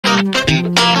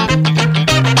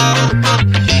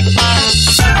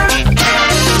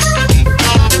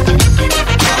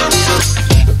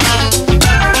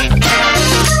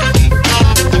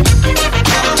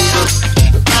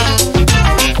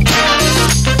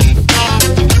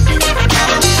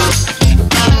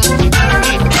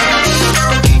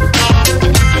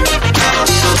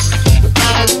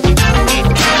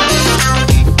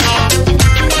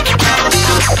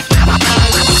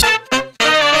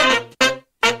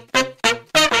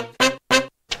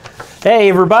Hey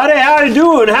everybody, how you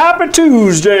doing? Happy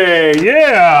Tuesday!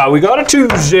 Yeah, we got a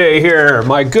Tuesday here.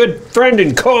 My good friend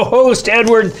and co-host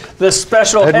Edward, the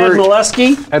special Ed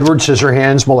Milewski. Edward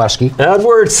Scissorhands Milewski.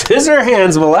 Edward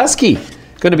Scissorhands Milewski.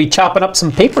 Going to be chopping up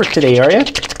some papers today, are you?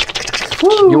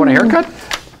 Woo. You want a haircut?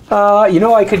 You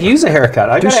know, I could use a haircut.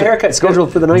 I got a haircut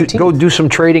scheduled for the 19th. Go do some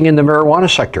trading in the marijuana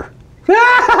sector.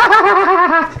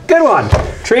 Good one.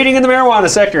 Trading in the marijuana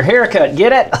sector, haircut,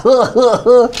 get it?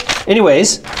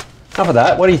 Anyways. Enough of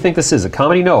that. What do you think this is? A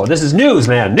comedy? No, this is news,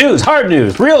 man. News, hard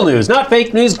news, real news, not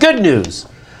fake news, good news.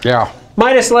 Yeah.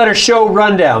 Midas Letter show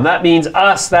rundown. That means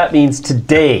us. That means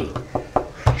today.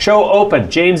 Show open.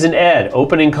 James and Ed.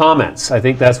 Opening comments. I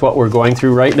think that's what we're going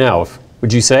through right now.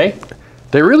 Would you say?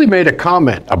 They really made a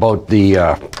comment about the.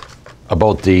 Oh,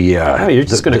 you're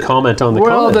just going to comment on the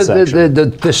comment section.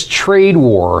 This trade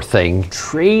war thing.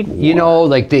 Trade war. You know,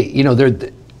 like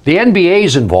the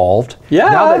NBA's involved.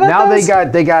 Yeah.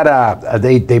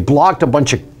 They blocked a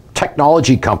bunch of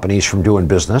technology companies from doing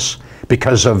business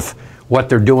because of what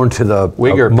they're doing to the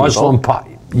Uyghur Muslim.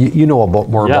 You know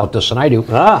more about this than I do.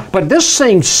 But this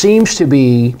thing seems to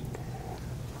be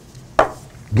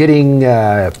getting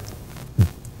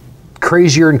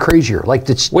crazier and crazier. Like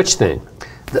this. Which thing?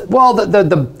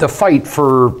 The fight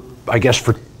for, I guess,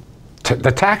 for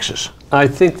the taxes. I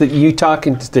think that you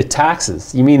talking to the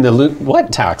taxes. You mean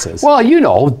what taxes? Well, you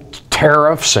know,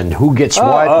 tariffs and who gets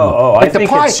what. I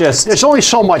think it's just... There's only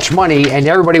so much money and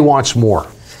everybody wants more.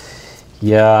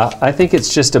 Yeah, I think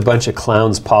it's just a bunch of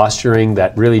clowns posturing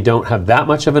that really don't have that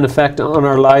much of an effect on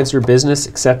our lives or business,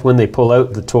 except when they pull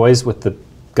out the toys with the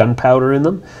gunpowder in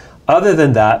them. Other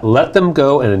than that, let them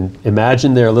go and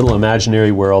imagine their little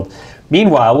imaginary world.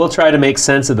 Meanwhile, we'll try to make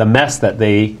sense of the mess that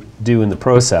they do in the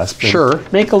process. Sure.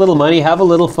 Make a little money, have a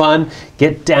little fun,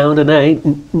 get down tonight.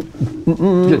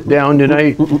 Get down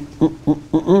tonight.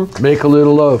 Make a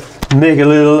little love. Make a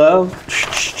little love.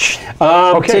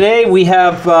 Okay. Today we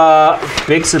have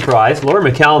big surprise. Laura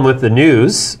McCallum with the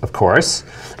news, of course.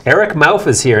 Eric Mouff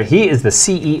is here. He is the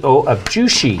CEO of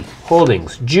Jushi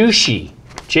Holdings. Jushi.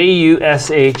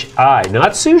 J-U-S-H-I.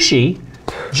 Not sushi.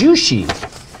 Jushi.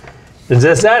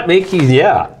 Does that make you?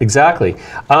 Yeah, exactly.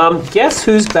 Guess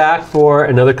who's back for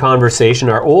another conversation?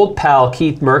 Our old pal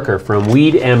Keith Merker from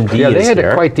WeedMD. Yeah, they had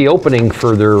quite the opening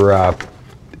for their.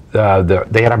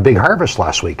 They had a big harvest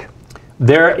last week.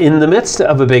 They're in the midst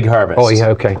of a big harvest. Oh yeah,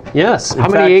 okay. Yes. How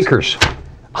many acres?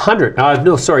 100.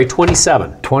 No, sorry,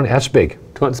 27. 20. That's big.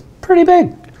 It's pretty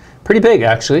big. Pretty big,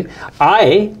 actually. Do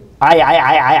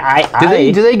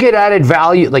they get added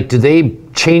value? Like, do they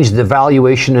change the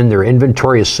valuation in their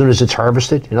inventory as soon as it's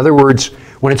harvested? In other words,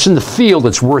 when it's in the field,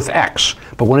 it's worth X,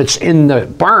 but when it's in the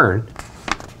barn,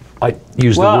 I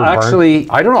use the word barn. Well, actually,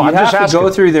 I don't know. I'm just asking. You have to go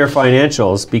through their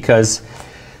financials because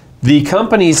the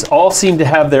companies all seem to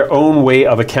have their own way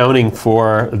of accounting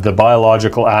for the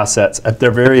biological assets at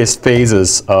their various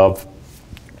phases of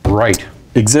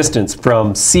existence,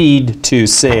 from seed to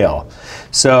sale.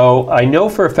 So I know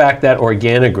for a fact that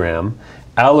organogram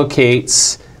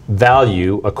allocates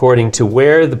value according to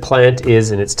where the plant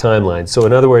is in its timeline. So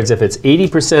in other words, if it's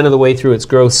 80% of the way through its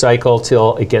growth cycle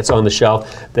till it gets on the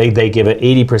shelf, they give it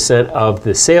 80% of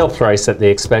the sale price that they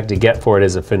expect to get for it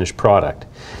as a finished product.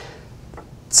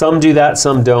 Some do that,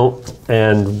 some don't,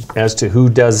 and as to who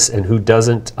does and who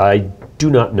doesn't, I do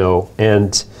not know.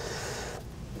 And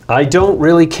I don't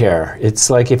really care. It's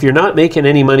like, if you're not making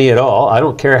any money at all, I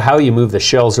don't care how you move the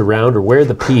shells around or where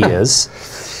the pea is.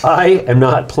 I am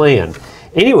not playing.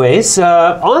 Anyways,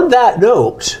 on that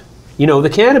note, you know, the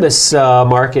cannabis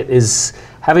market is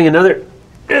having another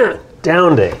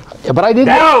down day. Yeah, but I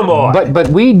didn't. Down, boy. But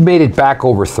weed made it back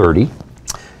over 30.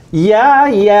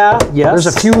 Yes. There's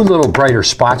a few little brighter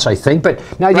spots, I think. But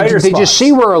now, did you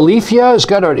see where Alethea has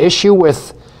got an issue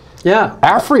with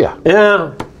Afria?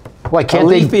 Yeah. Why can't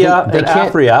Alethea and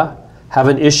Afria have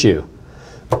an issue?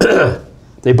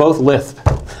 They both lisp.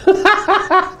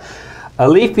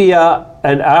 Alethea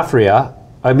and Afria,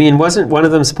 I mean, wasn't one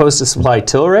of them supposed to supply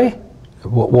Tilray?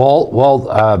 Well,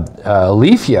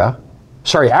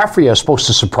 Afria is supposed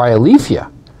to supply Alethea.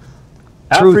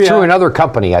 Through another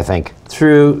company, I think.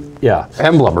 Through,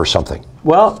 Emblem or something.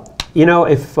 Well, you know,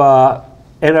 if,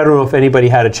 and I don't know if anybody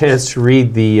had a chance to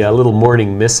read the little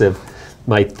morning missive,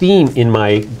 my theme in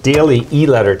my daily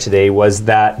e-letter today was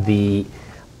that the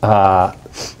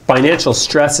financial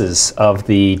stresses of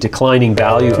the declining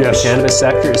value of the cannabis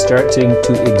sector is starting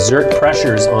to exert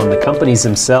pressures on the companies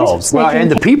themselves. Well,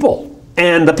 and the people.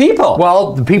 And the people.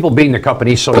 Well, the people being the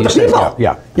company, so you say,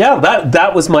 yeah. Yeah,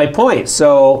 that was my point.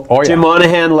 So Jim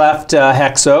Monahan left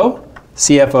Hexo,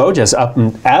 CFO, just up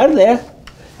and out of there.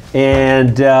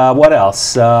 And what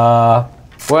else?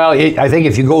 Well, I think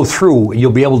if you go through,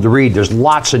 you'll be able to read. There's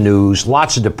lots of news,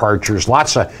 lots of departures,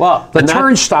 lots of... Well, the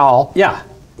turnstile... Yeah.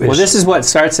 Well, this is what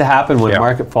starts to happen when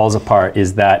market falls apart,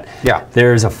 is that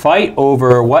there's a fight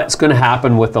over what's going to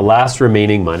happen with the last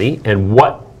remaining money and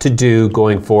what to do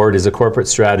going forward as a corporate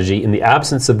strategy in the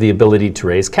absence of the ability to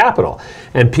raise capital.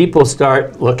 And people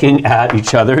start looking at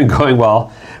each other and going,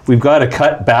 well, we've got to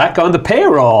cut back on the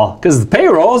payroll, because the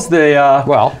payroll's the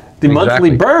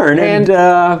monthly burn,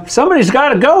 and somebody's got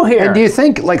to go here. And do you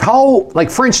think, like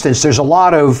for instance, there's a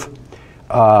lot of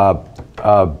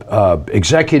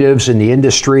executives in the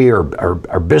industry or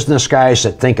business guys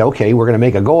that think, okay, we're going to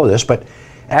make a go of this, but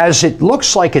as it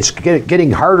looks like it's getting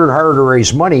harder and harder to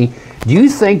raise money, do you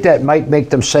think that might make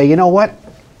them say, you know what,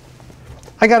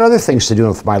 I got other things to do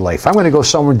with my life. I'm going to go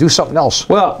somewhere and do something else.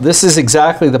 Well, this is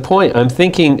exactly the point. I'm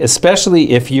thinking,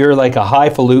 especially if you're like a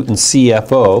highfalutin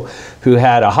CFO who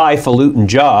had a highfalutin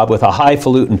job with a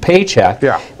highfalutin paycheck,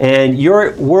 and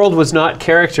your world was not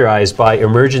characterized by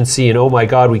emergency and, oh my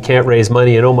God, we can't raise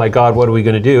money, and oh my God, what are we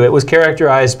going to do? It was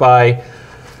characterized by,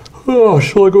 oh,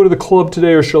 shall I go to the club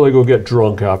today or shall I go get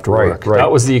drunk after work?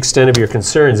 That was the extent of your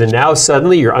concerns. And now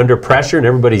suddenly you're under pressure and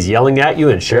everybody's yelling at you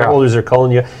and shareholders are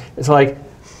calling you. It's like,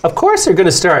 of course they're going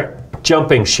to start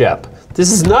jumping ship.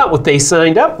 This is not what they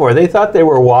signed up for. They thought they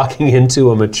were walking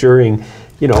into a maturing,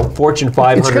 you know, Fortune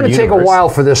 500 It's going to take a while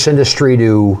for this industry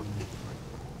to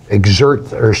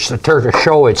exert or to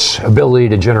show its ability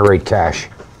to generate cash.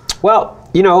 Well,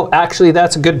 you know, actually,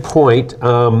 that's a good point.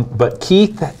 But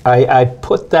Keith, I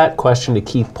put that question to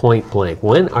Keith point blank.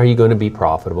 When are you going to be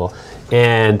profitable?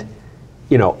 And,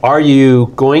 you know, are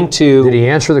you going to... Did he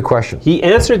answer the question? He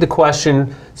answered the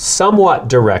question somewhat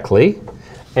directly,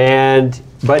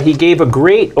 but he gave a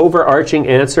great overarching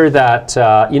answer that,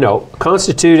 you know,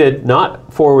 constituted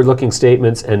not forward-looking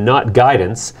statements and not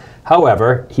guidance.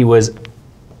 However, he was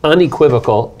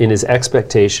unequivocal in his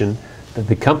expectation that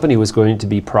the company was going to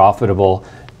be profitable,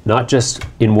 not just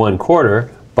in one quarter,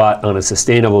 but on a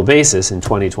sustainable basis in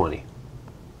 2020.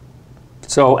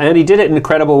 So, and he did it in an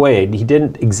incredible way. He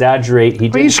didn't exaggerate.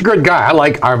 He's a good guy.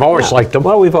 I've always liked him.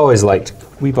 Well, we've always liked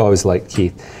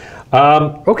Keith.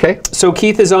 Okay. So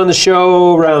Keith is on the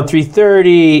show around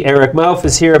 3:30. Eric Mouth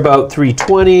is here about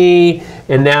 3:20,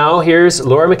 and now here's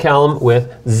Laura McCallum with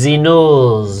Z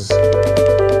News.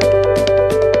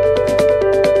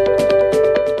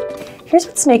 Here's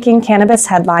what's making cannabis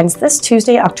headlines this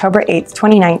Tuesday, October 8th,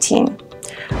 2019.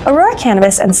 Aurora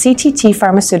Cannabis and CTT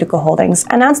Pharmaceutical Holdings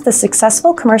announced the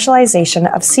successful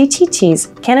commercialization of CTT's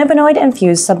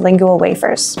cannabinoid-infused sublingual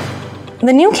wafers.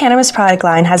 The new cannabis product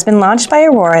line has been launched by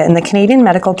Aurora in the Canadian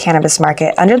medical cannabis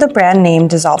market under the brand name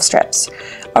Dissolve Strips.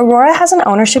 Aurora has an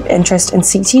ownership interest in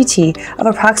CTT of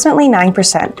approximately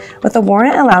 9%, with a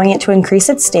warrant allowing it to increase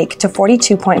its stake to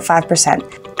 42.5%,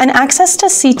 and access to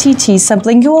CTT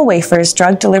sublingual wafers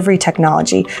drug delivery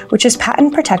technology, which is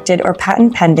patent protected or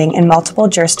patent pending in multiple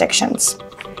jurisdictions.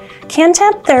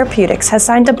 Cantab Therapeutics has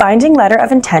signed a binding letter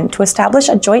of intent to establish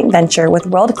a joint venture with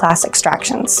World Class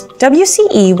Extractions.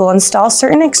 WCE will install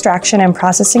certain extraction and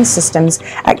processing systems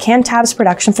at Cantab's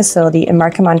production facility in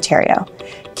Markham, Ontario.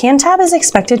 Cantab is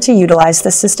expected to utilize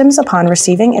the systems upon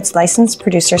receiving its licensed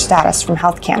producer status from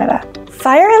Health Canada.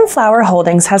 Fire and Flower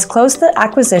Holdings has closed the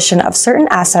acquisition of certain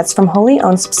assets from wholly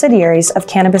owned subsidiaries of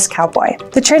Cannabis Cowboy.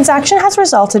 The transaction has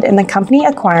resulted in the company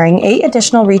acquiring 8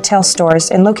 additional retail stores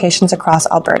in locations across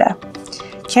Alberta.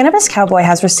 Cannabis Cowboy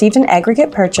has received an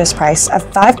aggregate purchase price of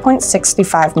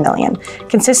 $5.65 million,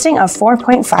 consisting of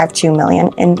 $4.52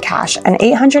 million in cash and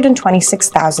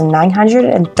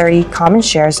 826,930 common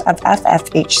shares of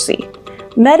FFHC.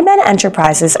 MedMen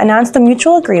Enterprises announced the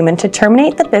mutual agreement to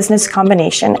terminate the business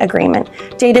combination agreement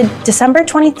dated December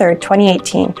 23,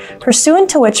 2018, pursuant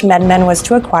to which MedMen was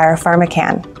to acquire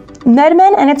PharmaCann.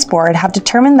 MedMen and its board have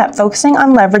determined that focusing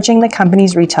on leveraging the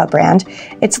company's retail brand,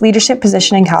 its leadership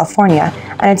position in California,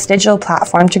 and its digital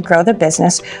platform to grow the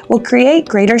business will create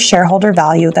greater shareholder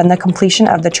value than the completion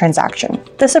of the transaction.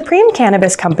 The Supreme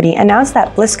Cannabis Company announced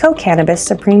that Blisco Cannabis,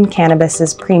 Supreme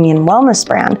Cannabis's premium wellness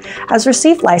brand, has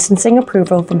received licensing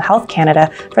approval from Health Canada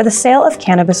for the sale of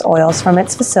cannabis oils from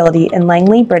its facility in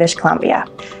Langley, British Columbia.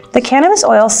 The cannabis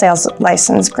oil sales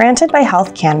license granted by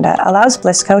Health Canada allows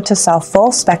Blisco to sell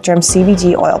full-spectrum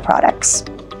CBD oil products.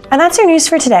 And that's your news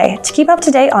for today. To keep up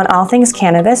to date on all things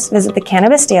cannabis, visit the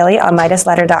Cannabis Daily on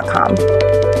MidasLetter.com.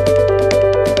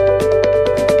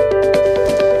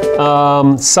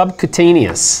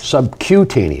 Subcutaneous.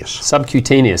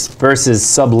 Subcutaneous versus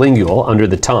sublingual, under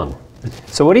the tongue.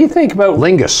 So what do you think about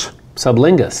Lingus.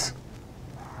 sublingus?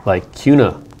 Like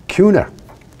cuna. Cuna.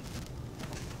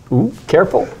 Ooh,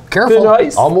 careful. Careful. Thin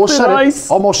ice. Almost Thin said ice.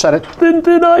 it. Almost said it.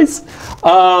 Thin ice.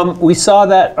 We saw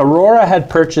that Aurora had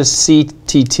purchased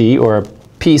CTT, or a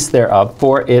piece thereof,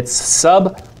 for its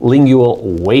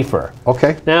sublingual wafer.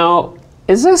 Okay. Now,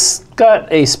 is this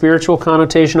got a spiritual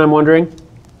connotation, I'm wondering?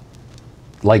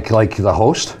 Like the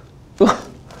host? Is that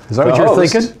The what you're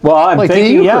host? thinking? Well, I'm like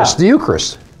thinking, the Eucharist. yeah. The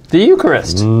Eucharist. The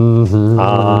Eucharist.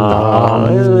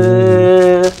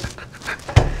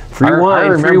 Free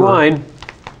wine, free wine.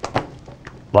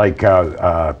 Like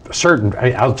certain,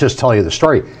 I'll just tell you the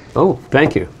story. Oh,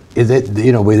 thank you.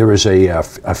 There was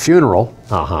a funeral,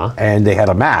 Uh-huh. and they had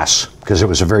a mass because it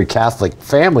was a very Catholic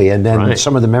family, and then Right.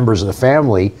 some of the members of the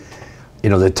family,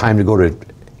 the time to go to,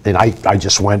 and I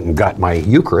just went and got my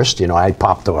Eucharist. I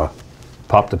popped a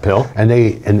pill.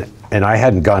 and I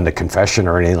hadn't gone to confession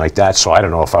or anything like that, so I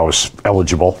don't know if I was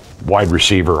eligible. Wide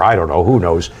receiver, I don't know, who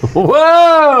knows.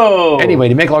 Whoa! Anyway,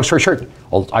 to make a long story short,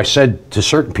 I said to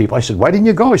certain people, I said, why didn't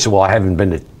you go? He said, well, I haven't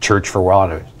been to church for a while.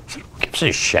 And I said, who gives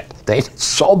a shit?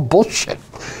 It's all bullshit,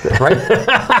 right?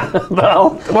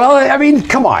 well, I mean,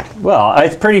 come on. Well,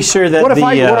 I'm pretty sure that What if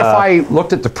I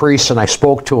looked at the priest and I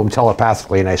spoke to him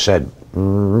telepathically and I said,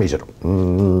 he said,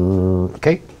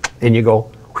 okay, and you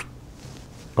go.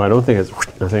 I don't think it's.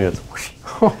 I think it's.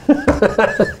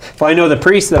 If I know the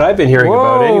priest that I've been hearing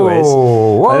about, anyways,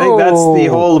 I think that's the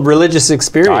whole religious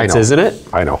experience, isn't it?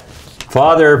 I know.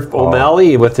 Father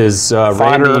O'Malley with his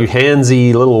randy,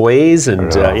 handsy little ways,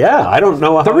 and I don't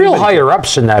know how the real higher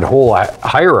ups in that whole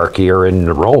hierarchy are in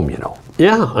Rome,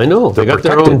 Yeah, I know. They got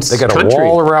their own They got country. a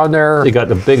wall around there. They got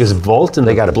the biggest vault in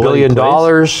They got $1 billion.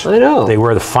 I know. They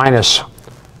wear the finest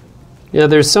Yeah,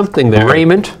 there's something there.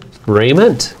 raiment.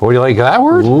 Raiment. What do you like that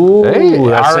word? Ooh, Hey,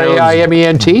 that sounds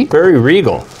R-A-I-M-E-N-T. very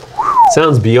regal.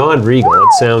 Sounds beyond regal.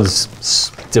 It sounds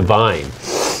divine.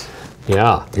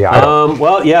 Yeah. Yeah.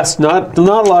 Well, yes, not a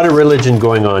lot of religion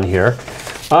going on here.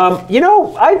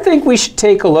 I think we should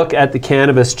take a look at the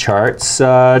cannabis charts,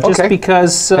 just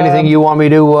because. Anything you want me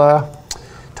to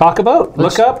talk about?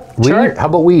 Look up. weed? Chart. How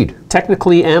about weed?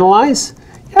 Technically analyze.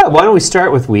 Yeah. Why don't we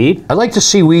start with weed? I'd like to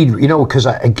see weed. Because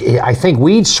I think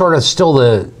weed's sort of still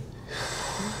the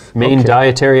Main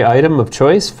dietary item of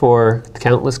choice for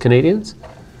countless Canadians.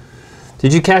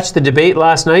 Did you catch the debate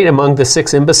last night among the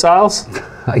 6 imbeciles?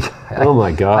 Oh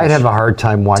my gosh. I'd have a hard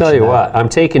time watching Tell you that. what, I'm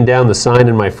taking down the sign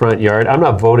in my front yard. I'm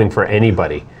not voting for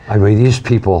anybody. I mean, these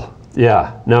people.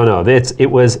 Yeah, no. It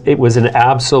was an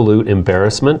absolute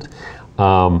embarrassment.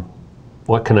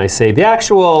 What can I say? The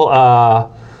actual,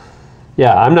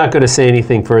 I'm not going to say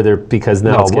anything further because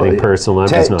now it's getting personal. I'm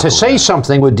just not to say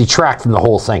something would detract from the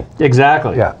whole thing.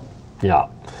 Exactly. Yeah.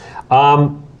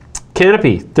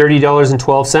 Canopy,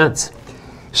 $30.12.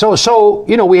 So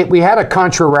we had a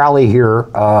contra rally here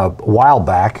a while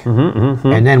back,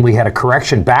 and then we had a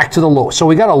correction back to the low. So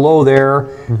we got a low there,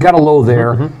 got a low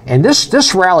there, and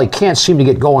this rally can't seem to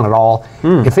get going at all.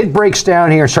 If it breaks down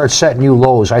here and starts setting new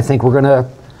lows, I think we're going to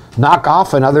knock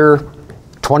off another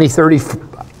 20, 30.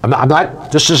 I'm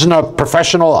not. This isn't a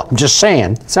professional. I'm just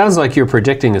saying. Sounds like you're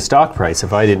predicting a stock price.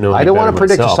 If I didn't know, I don't want to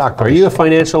predict a stock price. Are you a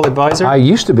financial advisor? I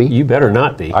used to be. You better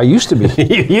not be. I used to be.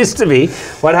 You used to be.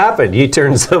 What happened? You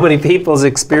turned so many people's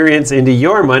experience into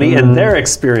your money and their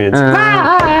experience.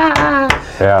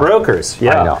 Yeah. Brokers.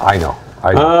 Yeah. I know.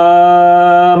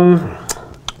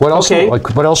 What else? Okay.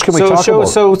 What else can we talk about?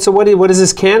 So what does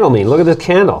this candle mean? Look at the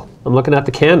candle. I'm looking at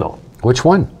the candle. Which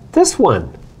one? This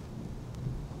one.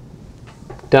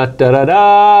 Da da da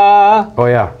da. Oh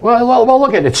yeah. Well,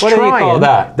 look at it. It's What do you trying. call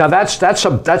that? Now that's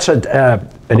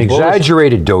an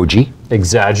exaggerated doji.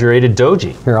 Exaggerated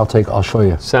doji. Here, I'll show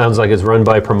you. Sounds like it's run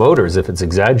by promoters if it's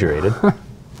exaggerated.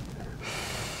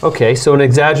 Okay, so an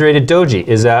exaggerated doji.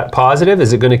 Is that positive?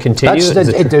 Is it going to continue?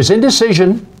 There's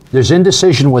indecision. There's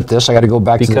indecision with this. I got to go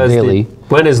back to the daily.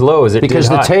 When is low? Is it because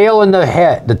the high? tail and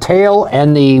the tail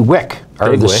and the wick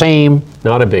are Big the wick. same.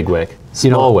 Not a big wick.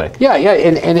 Small wick. Yeah,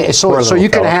 and so Poor you little can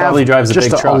fella. have Probably drives a just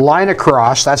big a truck. line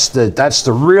across. That's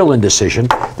the real indecision.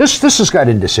 This has got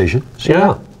indecision. See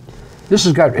Yeah. that? This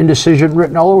has got indecision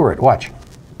written all over it. Watch,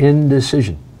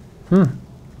 indecision. Look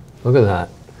at that.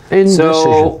 Indecision.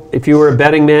 So if you were a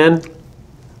betting man,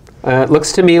 it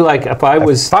looks to me like if I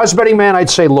was a betting man, I'd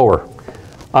say lower.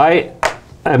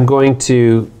 am going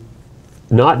to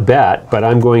not bet, but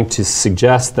I'm going to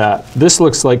suggest that this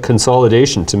looks like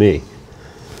consolidation to me.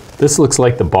 This looks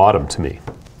like the bottom to me,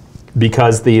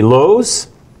 because the lows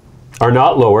are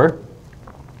not lower,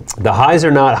 the highs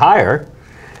are not higher.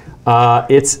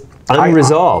 It's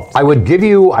unresolved. I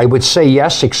would say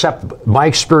yes, except my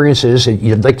experience is that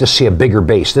you'd like to see a bigger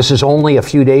base. This is only a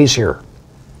few days here.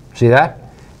 See that?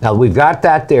 Now we've got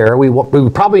that there. We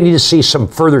probably need to see some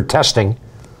further testing.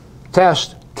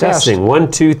 Testing,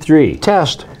 1, 2, 3.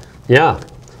 Test. Yeah,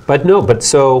 but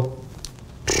so,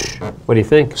 what do you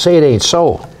think? Say it ain't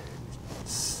so.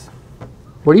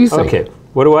 What do you think? Okay,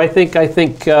 what do I think? I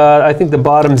think the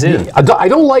bottom's in. I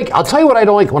don't like, I'll tell you what I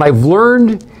don't like. When I've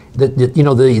learned that, you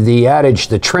know, the adage,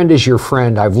 the trend is your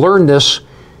friend, I've learned this.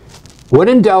 When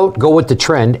in doubt, go with the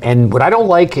trend. And what I don't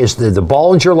like is the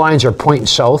Bollinger lines are pointing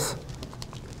south.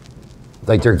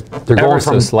 Like they're going from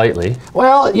so slightly.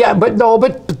 Well, yeah, but no,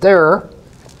 but there,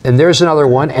 and there's another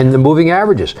one, and the moving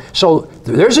averages. So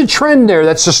there's a trend there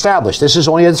that's established. This is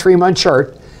only a 3-month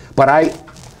chart, but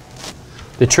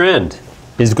the trend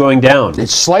is going down.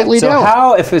 It's slightly so down. So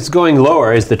how, if it's going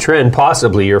lower, is the trend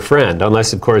possibly your friend?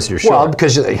 Unless, of course, you're short. Well,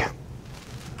 because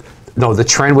no, the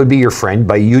trend would be your friend,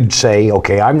 but you'd say,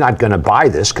 okay, I'm not going to buy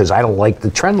this because I don't like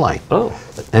the trend line. Oh,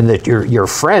 and that your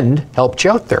friend helped you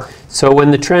out there. So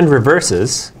when the trend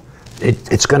reverses,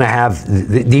 it's going to have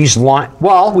these lines.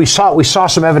 Well, we saw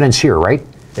some evidence here, right?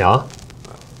 Yeah.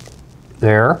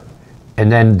 There, and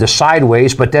then the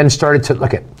sideways, but then started to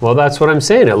look at. Well, that's what I'm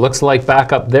saying. It looks like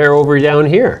back up there, over down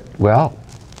here. Well,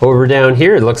 over down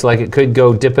here, it looks like it could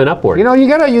go dipping upward. You know, you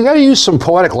gotta use some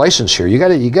poetic license here. You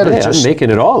gotta hey, just. I'm making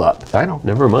it all up. I know.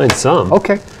 Never mind some.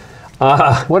 Okay.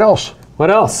 What else? What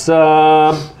else?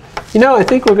 You know, I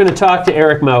think we're going to talk to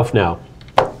Eric Mouth now.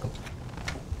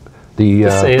 The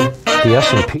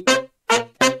S&P.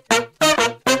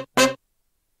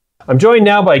 I'm joined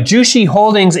now by Jushi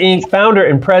Holdings Inc. founder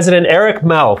and president Eric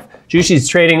Mouth. Jushi is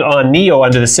trading on NEO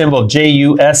under the symbol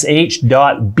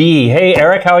JUSH.B. Hey,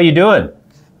 Eric, how are you doing?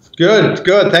 Good,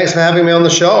 good. Thanks for having me on the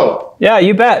show. Yeah,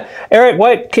 you bet.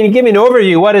 Eric, can you give me an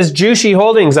overview? What is Jushi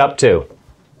Holdings up to?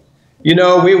 You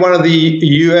know, we're one of the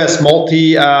U.S.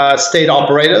 multi-state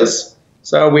operators.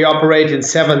 So we operate in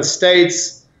 7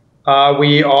 states.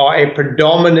 We are a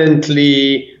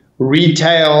predominantly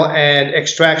retail and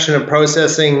extraction and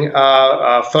processing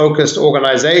focused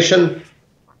organization.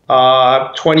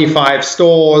 25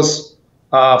 stores,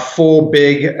 4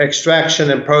 big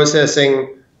extraction and processing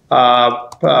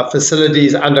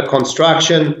facilities under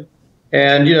construction.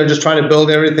 And, you know, just trying to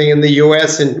build everything in the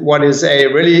U.S. in what is a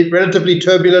really relatively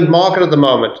turbulent market at the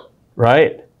moment.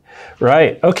 Right,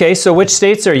 right. Okay, so which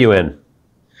states are you in?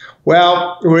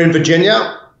 Well, we're in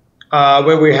Virginia,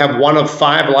 where we have 1 of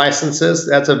 5 licenses.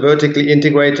 That's a vertically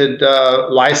integrated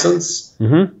license.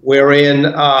 Mm-hmm. We're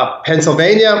in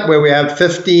Pennsylvania, where we have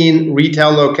 15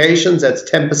 retail locations. That's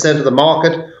 10% of the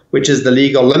market, which is the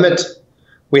legal limit.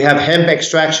 We have hemp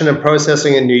extraction and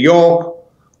processing in New York.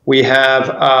 We have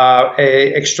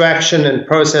a extraction and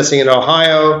processing in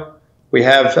Ohio. We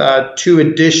have 2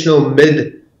 additional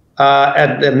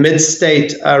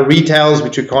mid-state retails,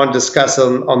 which we can't discuss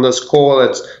on this call.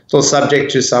 It's still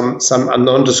subject to some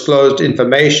non-disclosed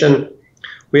information.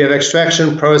 We have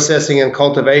extraction, processing, and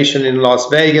cultivation in Las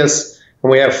Vegas,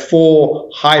 and we have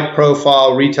 4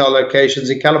 high-profile retail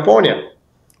locations in California.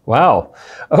 Wow.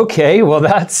 Okay. Well,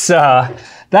 that's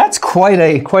quite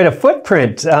a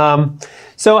footprint.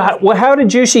 So how did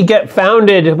Jushi get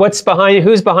founded? Who's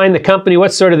behind the company?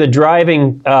 What's sort of the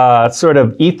driving sort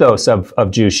of ethos of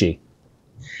Jushi?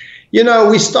 You know,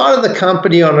 we started the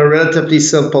company on a relatively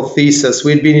simple thesis.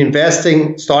 We'd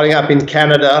been starting up in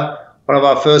Canada. One of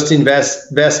our first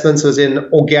investments was in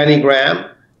Organigram.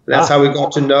 That's how we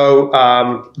got to know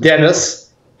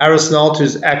Dennis Arsenault,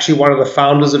 who's actually one of the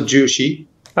founders of Jushi.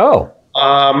 Oh.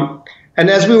 And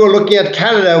as we were looking at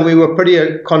Canada, we were pretty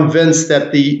convinced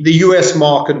that the U.S.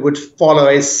 market would follow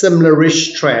a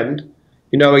similar-ish trend.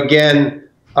 You know, again,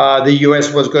 the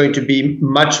U.S. was going to be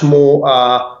much more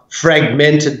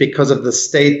fragmented because of the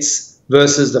states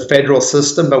versus the federal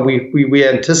system, but we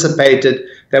anticipated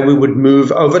that we would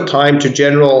move over time to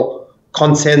general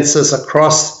consensus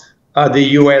across the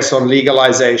U.S. on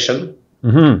legalization.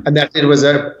 Mm-hmm. And that it was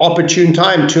an opportune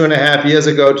time 2.5 years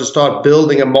ago to start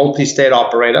building a multi-state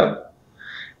operator.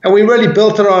 And we really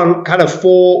built it on kind of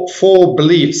four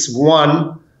beliefs.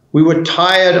 One, we were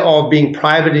tired of being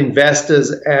private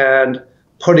investors and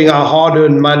putting our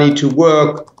hard-earned money to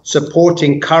work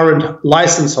supporting current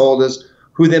license holders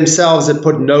who themselves had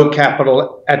put no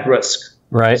capital at risk.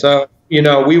 Right. So, you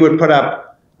know, we would put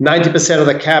up 90% of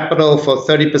the capital for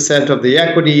 30% of the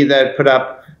equity. They'd put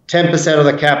up 10% of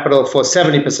the capital for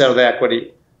 70% of the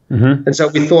equity. And so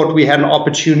we thought we had an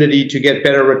opportunity to get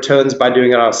better returns by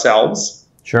doing it ourselves.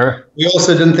 Sure. We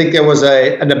also didn't think there was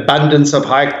an abundance of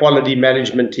high quality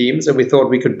management teams, and we thought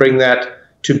we could bring that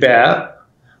to bear.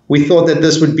 We thought that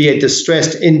this would be a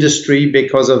distressed industry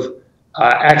because of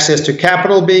access to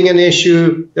capital being an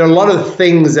issue. There are a lot of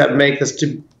things that make this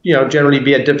to generally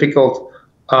be a difficult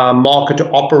market to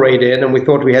operate in, and we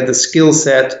thought we had the skill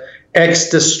set,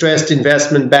 ex-distressed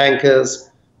investment bankers,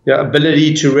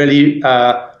 ability to really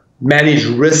manage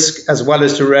risk as well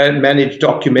as to manage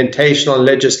documentation and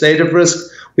legislative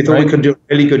risk. We thought we could do a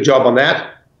really good job on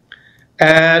that.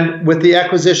 And with the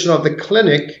acquisition of the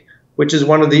clinic, which is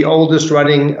one of the oldest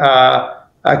running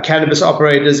cannabis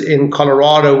operators in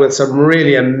Colorado with some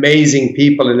really amazing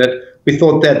people in it, we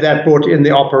thought that that brought in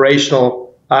the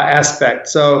operational aspect.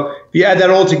 So if you add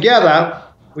that all together,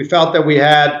 we felt that we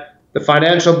had the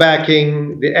financial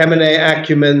backing, the M&A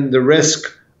acumen, the risk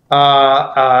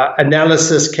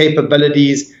analysis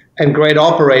capabilities, and great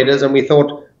operators. And we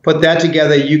thought, put that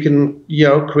together, you can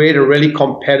create a really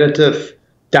competitive,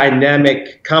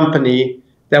 dynamic company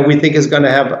that we think is going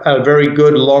to have a very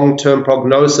good long-term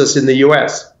prognosis in the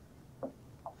U.S.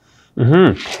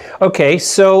 Okay,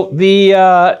 so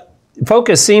the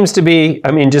focus seems to be,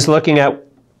 just looking at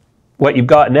what you've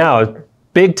got now,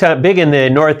 big in the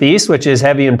Northeast, which is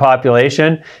heavy in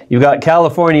population. You've got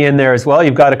California in there as well.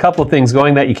 You've got a couple of things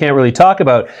going that you can't really talk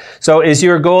about. So is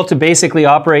your goal to basically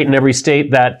operate in every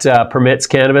state that permits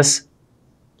cannabis?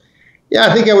 Yeah,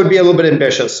 I think I would be a little bit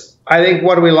ambitious. I think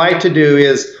what we like to do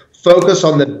is focus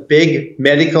on the big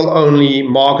medical-only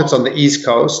markets on the East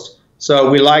Coast. So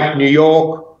we like New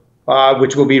York,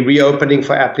 which will be reopening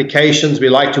for applications. We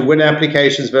like to win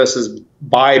applications versus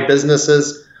buy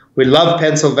businesses. We love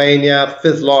Pennsylvania,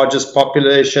 5th largest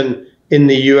population in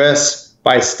the U.S.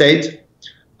 by state.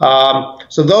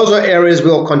 So those are areas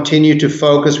we'll continue to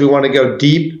focus. We want to go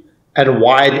deep and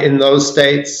wide in those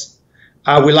states.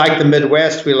 We like the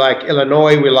Midwest. We like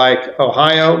Illinois. We like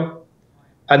Ohio.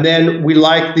 And then we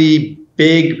like the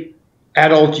big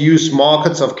adult use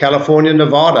markets of California and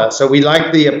Nevada. So we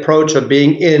like the approach of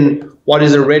being in what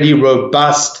is already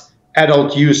robust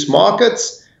adult use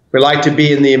markets. We like to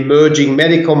be in the emerging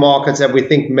medical markets that we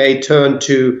think may turn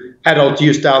to adult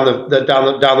use down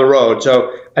the road. So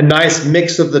a nice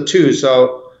mix of the two.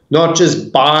 So not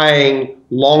just buying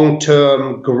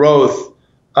long-term growth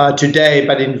today,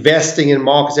 but investing in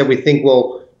markets that we think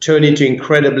will turn into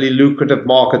incredibly lucrative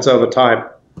markets over time.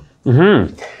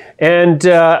 And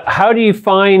how do you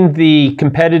find the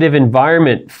competitive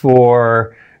environment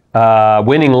for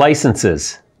winning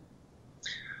licenses?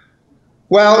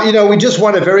 Well, we just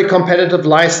won a very competitive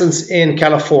license in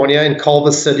California, in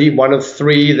Culver City, one of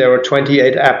 3. There were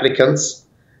 28 applicants.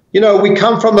 We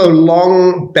come from a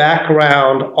long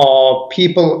background of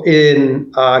people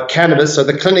in cannabis. So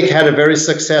the clinic had a very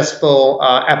successful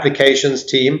applications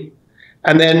team.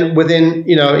 And then within,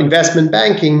 investment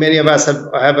banking, many of us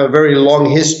have a very long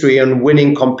history in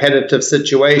winning competitive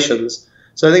situations.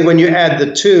 So I think when you add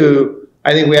the two,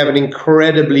 I think we have an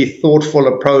incredibly thoughtful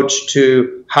approach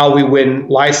to how we win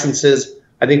licenses.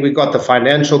 I think we've got the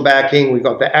financial backing, we've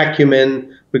got the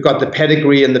acumen, we've got the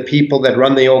pedigree and the people that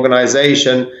run the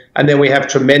organization, and then we have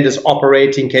tremendous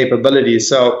operating capabilities.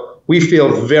 So we feel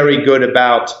very good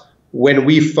about when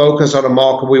we focus on a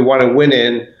market we want to win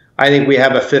in. I think we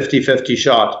have a 50-50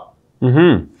 shot.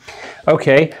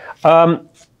 Okay.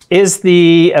 Is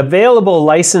the available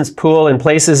license pool in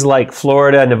places like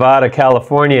Florida, Nevada,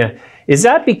 California, is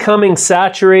that becoming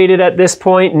saturated at this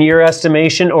point in your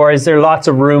estimation, or is there lots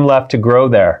of room left to grow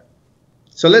there?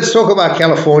 So let's talk about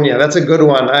California. That's a good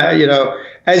one.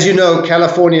 As you know,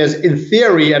 California is in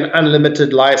theory an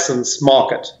unlimited license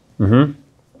market.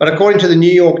 But according to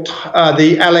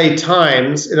the LA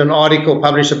Times, in an article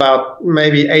published about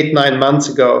maybe 8-9 months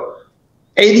ago,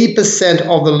 80%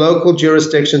 of the local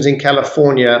jurisdictions in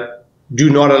California do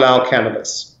not allow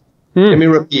cannabis. Let me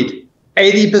repeat.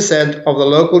 80% of the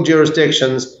local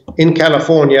jurisdictions in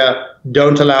California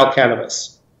don't allow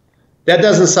cannabis. That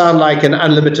doesn't sound like an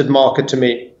unlimited market to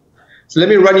me. So let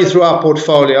me run you through our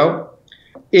portfolio.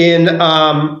 In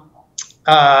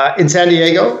San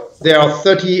Diego, there are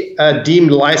 30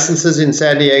 deemed licenses in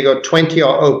San Diego, 20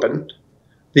 are open.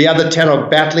 The other 10 are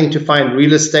battling to find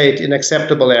real estate in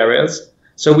acceptable areas.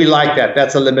 So we like that.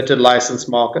 That's a limited license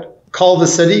market. Culver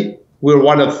City, we're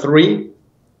one of 3.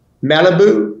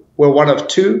 Malibu, we're one of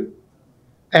 2.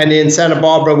 And in Santa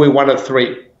Barbara, we're one of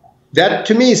 3. That,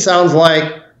 to me, sounds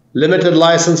like limited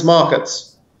license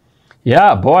markets.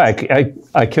 Yeah, boy,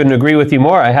 I couldn't agree with you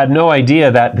more. I had no idea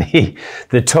that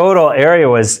the total area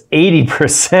was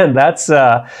 80%.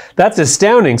 That's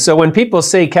astounding. So when people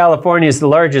say California is the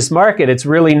largest market, it's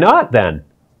really not then.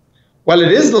 Well,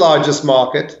 it is the largest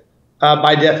market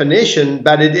by definition,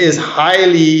 but it is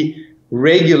highly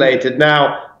regulated.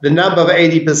 Now, the number of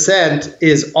 80%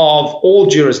 is of all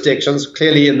jurisdictions,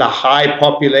 clearly in the high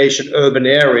population urban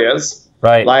areas.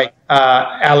 Right. Like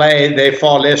LA, they're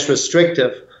far less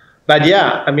restrictive. But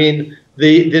yeah, I mean,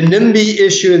 the NIMBY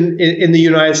issue in the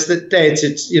United States,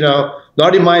 it's,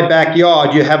 not in my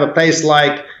backyard. You have a place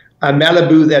like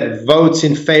Malibu that votes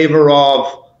in favor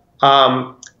of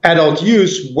adult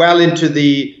use well into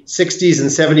the 60s and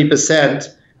 70%,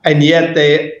 and yet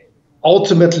they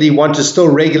ultimately want to still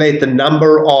regulate the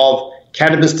number of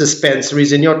cannabis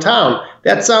dispensaries in your town.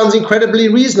 That sounds incredibly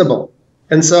reasonable.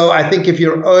 And so I think if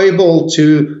you're able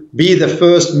to be the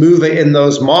first mover in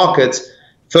those markets,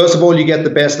 first of all, you get the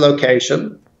best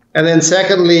location. And then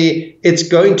secondly, it's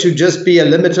going to just be a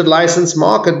limited license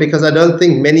market because I don't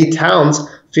think many towns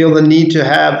feel the need to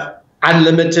have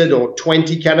unlimited or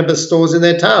 20 cannabis stores in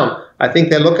their town. I think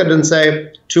they look at it and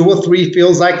say 2 or 3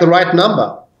 feels like the right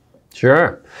number.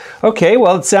 Sure. Okay,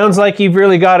 well, it sounds like you've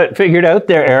really got it figured out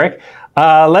there, Eric.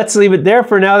 Let's leave it there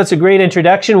for now. That's a great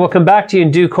introduction. We'll come back to you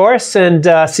in due course and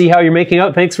see how you're making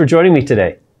out. Thanks for joining me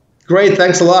today. Great.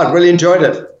 Thanks a lot. Really enjoyed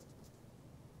it.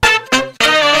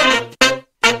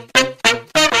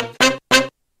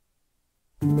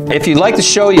 If you like the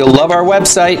show, you'll love our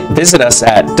website. Visit us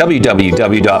at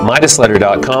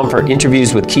www.midasletter.com for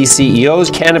interviews with key CEOs,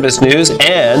 cannabis news,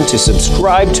 and to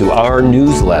subscribe to our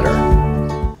newsletter.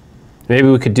 Maybe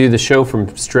we could do the show from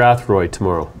Strathroy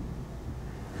tomorrow.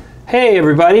 Hey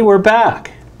everybody, we're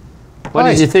back. What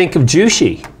did you think of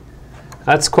Jushi?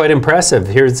 That's quite impressive.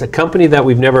 Here's a company that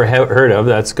we've never heard of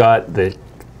that's got the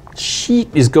sheet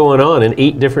is going on in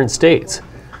 8 different states.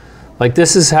 Like,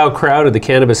 this is how crowded the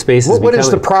cannabis space is becoming. What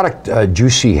is the product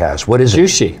Jushi has? What is it?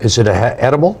 Jushi. Is it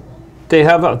edible? They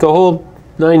have the whole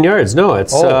 9 yards. No,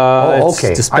 it's, okay.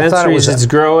 It's dispensaries, it's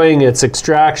growing, it's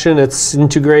extraction, it's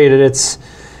integrated, it's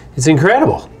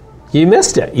incredible. You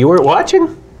missed it. You weren't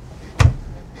watching?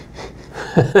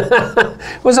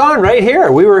 It was on right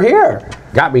here. We were here.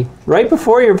 Got me. Right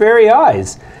before your very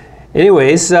eyes.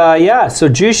 Anyways, yeah, so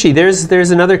Jushi,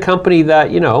 there's another company that,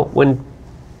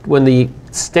 when the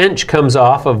stench comes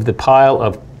off of the pile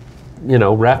of,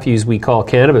 refuse we call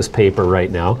cannabis paper right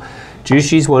now,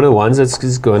 Jushi's one of the ones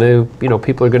that's going to,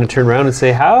 people are going to turn around and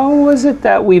say, how was it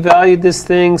that we valued this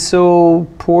thing so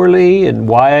poorly, and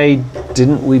why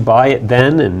didn't we buy it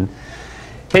then? And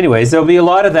anyways, there'll be a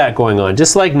lot of that going on.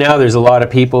 Just like now, there's a lot of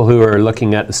people who are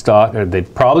looking at the stock, or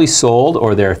they've probably sold,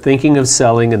 or they're thinking of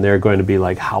selling, and they're going to be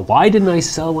like, why didn't I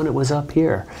sell when it was up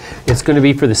here? It's going to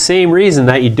be for the same reason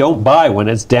that you don't buy when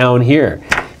it's down here.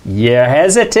 You're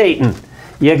hesitating.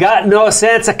 You got no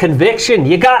sense of conviction.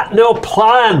 You got no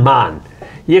plan, man.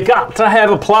 You got to have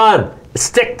a plan.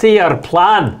 Stick to your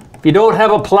plan. If you don't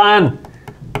have a plan,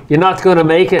 you're not going to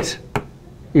make it.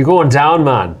 You're going down,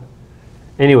 man.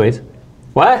 Anyways.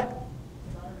 What?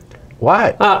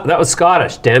 What? Ah, that was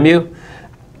Scottish, damn you.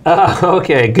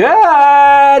 Okay,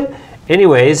 good.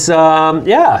 Anyways,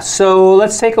 yeah, so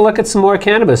let's take a look at some more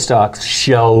cannabis stocks,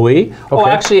 shall we? Okay. Oh,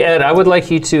 actually, Ed, I would like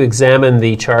you to examine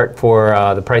the chart for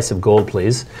the price of gold,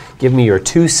 please. Give me your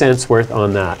 2 cents worth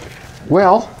on that.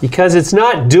 Well, because it's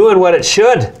not doing what it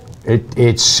should. I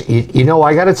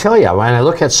got to tell you, when I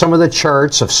look at some of the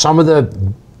charts of some of the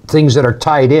things that are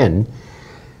tied in,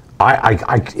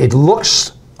 it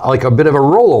looks like a bit of a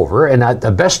rollover, and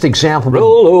the best example.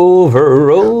 Roll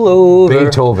over.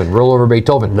 Beethoven, roll over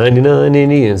Beethoven. 99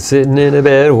 Indians sitting in a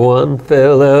bed, one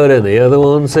fell out, and the other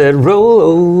one said,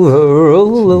 roll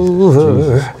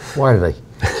over. Jeez, why did I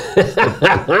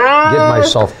get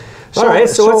myself? All right,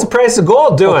 so what's the price of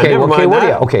gold doing? Okay, Never mind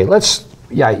that. Okay,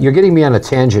 you're getting me on a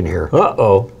tangent here.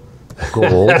 Uh-oh.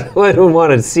 Gold. I don't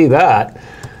want to see that.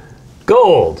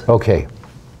 Gold. Okay.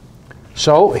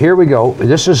 So here we go.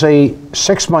 This is a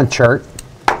 6-month chart,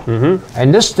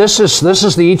 and this is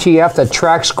the ETF that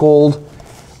tracks gold,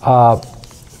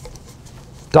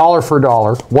 dollar for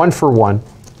dollar, 1 for 1.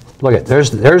 Look at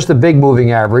there's the big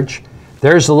moving average.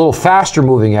 There's the little faster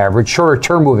moving average, shorter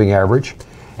term moving average,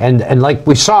 and like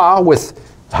we saw with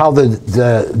how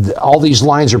all these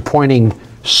lines are pointing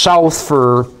south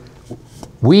for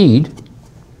weed.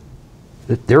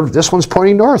 This one's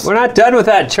pointing north. We're not done with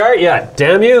that chart yet,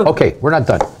 damn you. Okay, we're not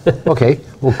done. Okay,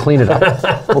 we'll clean it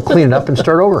up. We'll clean it up and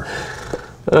start over.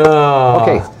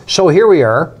 Okay, so here we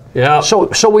are. Yeah.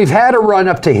 So we've had a run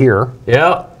up to here.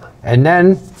 Yeah. And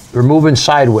then we're moving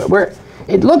sideways.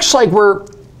 It looks like we're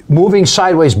moving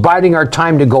sideways, biding our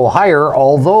time to go higher,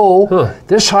 although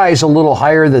this high is a little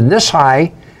higher than this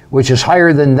high, which is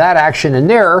higher than that action in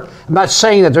there. I'm not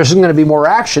saying that there isn't going to be more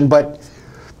action, but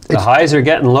the highs are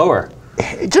getting lower.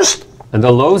 And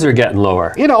the lows are getting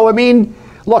lower. You know, I mean,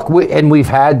 look, we've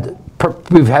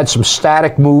had some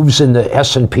static moves in the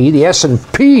S&P. The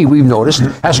S&P, we've noticed,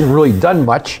 hasn't really done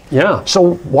much. Yeah.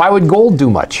 So why would gold do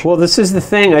much? Well, this is the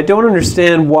thing. I don't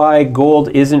understand why gold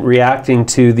isn't reacting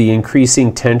to the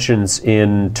increasing tensions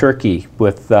in Turkey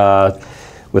with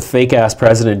fake-ass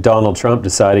President Donald Trump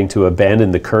deciding to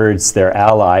abandon the Kurds, their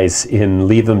allies, and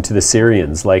leave them to the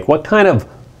Syrians. Like, what kind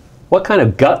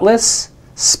of gutless,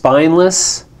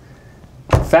 spineless,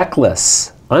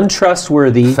 feckless,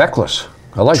 untrustworthy, Feckless.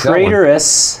 I like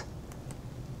traitorous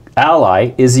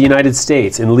ally is the United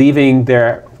States in leaving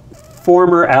their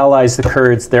former allies, the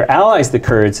Kurds,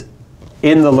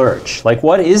 in the lurch. Like,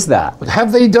 what is that?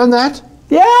 Have they done that?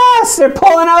 Yes, they're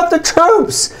pulling out the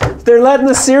troops. They're letting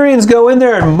the Syrians go in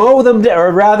there and mow them down,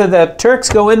 or rather the Turks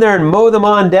go in there and mow them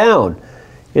on down.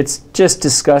 It's just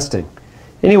disgusting.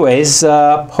 Anyways,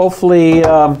 hopefully,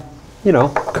 you know,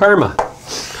 karma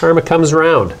comes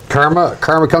around.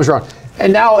 Karma comes around.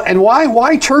 And now,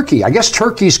 why Turkey? I guess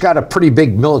Turkey's got a pretty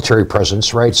big military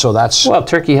presence, right? So that's... Well,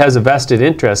 Turkey has a vested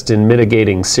interest in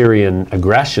mitigating Syrian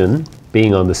aggression,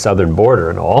 being on the southern border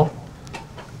and all.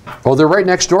 Oh, they're right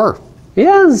next door.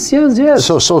 Yes.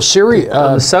 So Syria...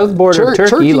 on the south border of Turkey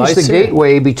Turkey's lies the Syria.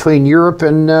 gateway between Europe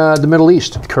and the Middle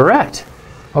East. Correct.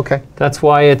 Okay. That's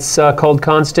why it's called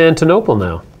Constantinople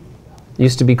now. It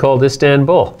used to be called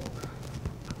Istanbul.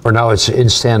 Or now it's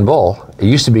Istanbul. It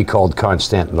used to be called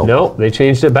Constantinople. No, they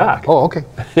changed it back. Oh, okay.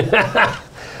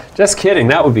 Just kidding.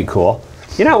 That would be cool.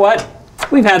 You know what?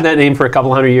 We've had that name for a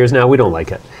couple hundred years now. We don't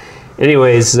like it.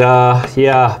 Anyways,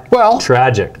 yeah. Well,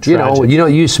 tragic. You know,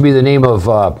 it used to be the name of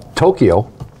Tokyo.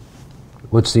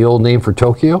 What's the old name for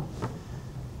Tokyo?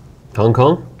 Hong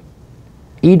Kong?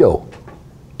 Edo.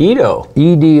 Edo?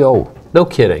 E-D-O. No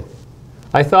kidding.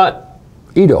 I thought...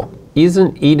 Edo.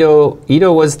 Isn't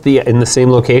Edo was in the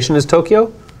same location as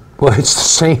Tokyo? Well, it's the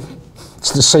same.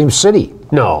 It's the same city.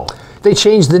 No. They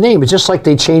changed the name. It's just like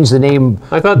they changed the name.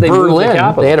 I thought they moved the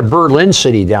capital. They had a Berlin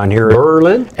city down here.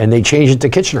 Berlin? And they changed it to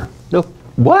Kitchener. No.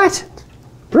 What?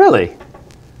 Really?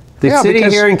 The city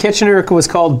here in Kitchener was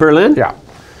called Berlin? Yeah.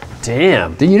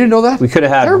 Damn. You didn't know that? We could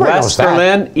have had Everybody West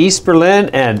Berlin, East Berlin,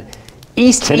 and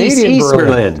East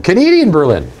Berlin. Canadian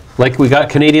Berlin. Like we got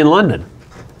Canadian London.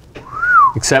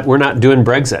 Except we're not doing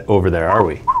Brexit over there, are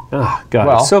we? Oh, God,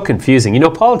 well, it's so confusing. You know,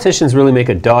 politicians really make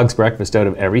a dog's breakfast out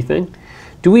of everything.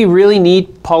 Do we really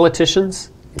need politicians?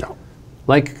 No.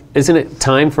 Like, isn't it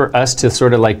time for us to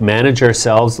sort of like manage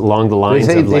ourselves along the lines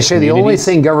of like They say the only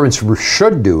thing governments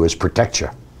should do is protect you.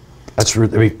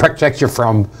 Protect you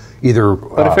from either...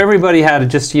 But if everybody had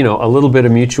just, you know, a little bit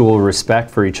of mutual respect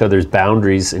for each other's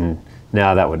boundaries, and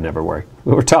now that would never work.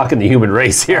 We're talking the human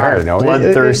race here. I don't know.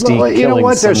 Bloodthirsty, you know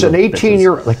what? There's an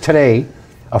 18-year-old, like today,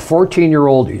 a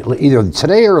 14-year-old, either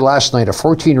today or last night, a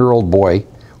 14-year-old boy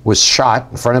was shot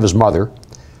in front of his mother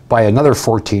by another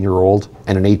 14-year-old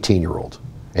and an 18-year-old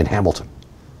in Hamilton.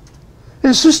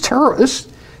 This is terrible. This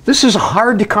is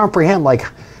hard to comprehend. Like,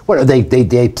 what they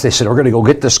said, we're going to go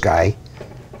get this guy.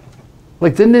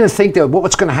 Like, didn't they think that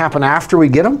what's going to happen after we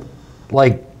get him?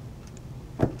 Like,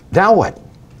 now what?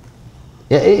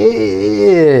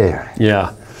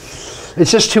 Yeah.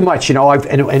 It's just too much, you know.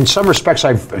 In some respects,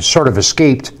 I've sort of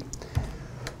escaped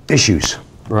issues.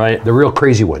 Right. The real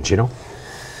crazy ones, you know.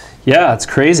 Yeah, it's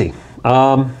crazy.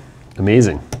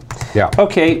 Amazing. Yeah.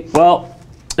 Okay, well,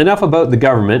 enough about the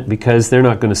government because they're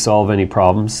not going to solve any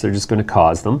problems. They're just going to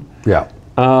cause them. Yeah.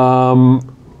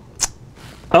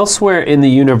 Elsewhere in the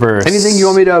universe. Anything you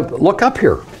want me to look up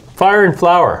here? Fire and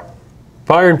Flower.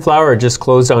 Fire and Flower just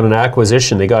closed on an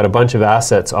acquisition. They got a bunch of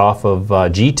assets off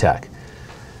of G-Tech.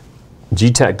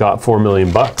 G-Tech got $4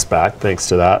 million back thanks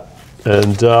to that.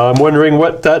 And I'm wondering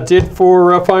what that did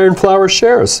for Fire and Flower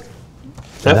shares.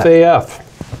 FAF.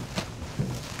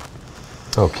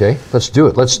 Okay, let's do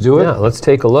it. Let's do it. Yeah, let's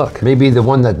take a look. Maybe the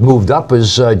one that moved up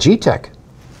is G-Tech.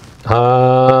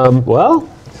 Well,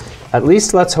 at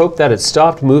least let's hope that it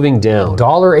stopped moving down.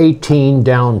 $1.18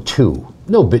 down 2.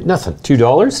 No, but nothing.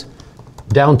 $2?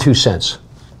 Down 2 cents.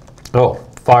 Oh,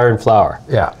 Fire and Flower.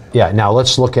 Yeah, yeah. Now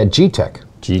let's look at G-Tech.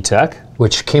 G-Tech,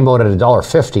 which came out at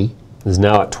 $1.50, is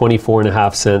now at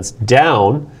 24.5 cents,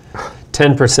 down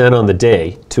 10% on the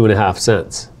day, 2.5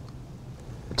 cents.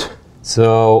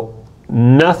 So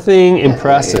nothing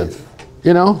impressive.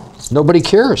 You know, nobody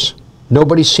cares.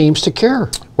 Nobody seems to care.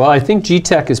 Well, I think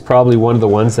G-Tech is probably one of the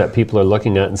ones that people are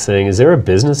looking at and saying, is there a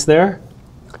business there?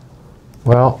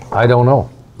 Well, I don't know.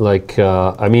 Like,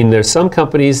 I mean, there's some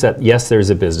companies that, yes,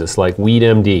 there's a business, like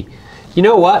WeedMD. You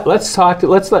know what? Let's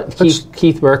let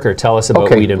Keith Merker tell us about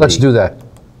WeedMD. Let's do that.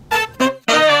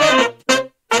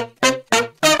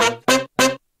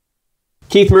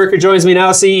 Keith Merker joins me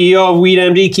now, CEO of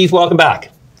WeedMD. Keith, welcome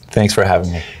back. Thanks for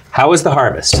having me. How is the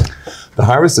harvest? The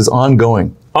harvest is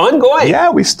ongoing. Ongoing? Yeah,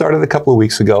 we started a couple of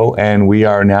weeks ago, and we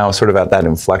are now sort of at that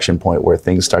inflection point where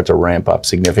things start to ramp up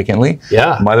significantly.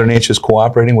 Yeah. Mother Nature's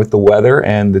cooperating with the weather,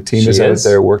 and the team is out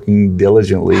there working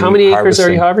diligently. How many acres are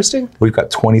you harvesting? We've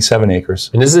got 27 acres.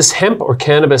 And is this hemp or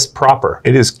cannabis proper?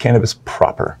 It is cannabis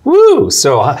proper. Woo!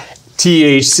 So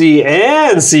THC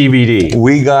and CBD.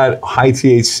 We got high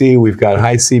THC, we've got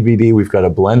high CBD, we've got a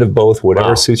blend of both,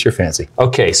 whatever suits your fancy.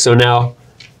 Okay, so now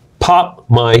pop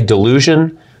my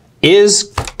delusion.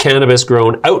 Is cannabis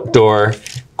grown outdoor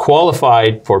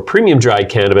qualified for premium dried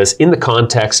cannabis in the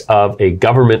context of a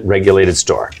government regulated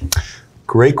store?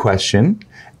 Great question,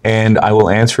 and I will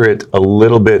answer it a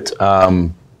little bit, I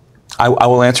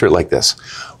will answer it like this.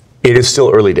 It is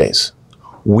still early days.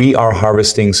 We are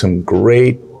harvesting some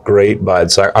great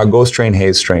buds. Our Ghost Strain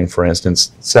Haze strain, for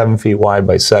instance, 7 feet wide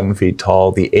by 7 feet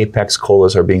tall. The Apex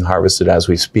Colas are being harvested as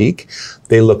we speak.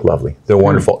 They look lovely. They're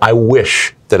wonderful. I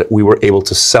wish that we were able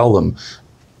to sell them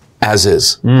as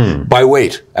is, by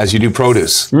weight, as you do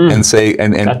produce, and say,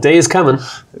 and that day is coming.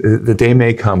 The day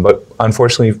may come, but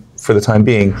unfortunately, for the time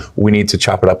being, we need to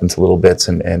chop it up into little bits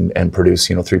and produce,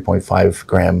 3.5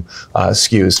 gram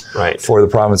SKUs for the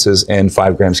provinces and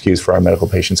 5 gram SKUs for our medical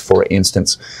patients, for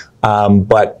instance.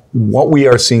 But what we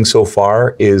are seeing so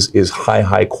far is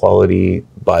high quality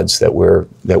buds that we're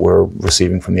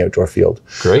receiving from the outdoor field.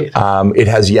 Great. It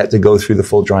has yet to go through the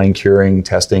full drying, curing,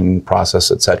 testing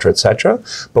process, et cetera,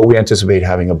 but we anticipate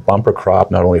having a bumper crop,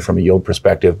 not only from a yield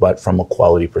perspective, but from a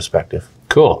quality perspective.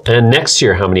 Cool. And next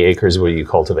year, how many acres will you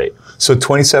cultivate? So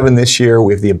 27 this year.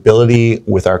 We have the ability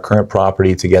with our current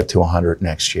property to get to 100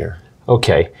 next year.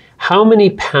 Okay. How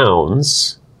many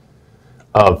pounds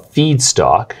of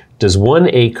feedstock does 1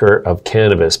 acre of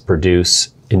cannabis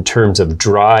produce in terms of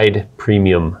dried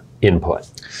premium input?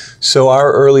 So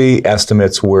our early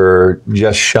estimates were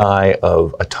just shy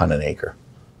of a ton an acre.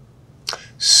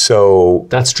 So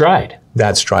that's dried.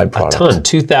 That's dried product. A ton,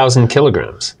 2,000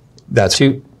 kilograms. That's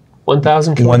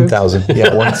 1,000 kilograms? 1,000,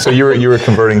 yeah. So you were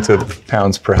converting to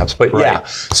pounds perhaps, but yeah.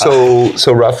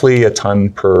 So roughly a ton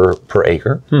per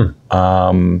acre.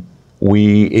 And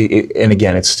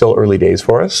again, it's still early days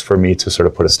for us, for me to sort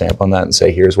of put a stamp on that and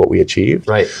say, here's what we achieved.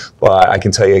 Right. But I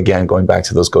can tell you again, going back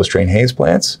to those Ghost Strain Haze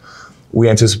plants, we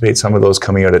anticipate some of those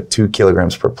coming out at 2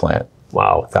 kilograms per plant.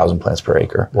 Wow. 1,000 plants per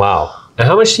acre. Wow. And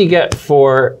how much do you get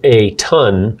for a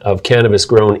ton of cannabis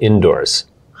grown indoors?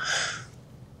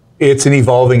 It's an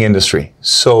evolving industry.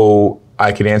 So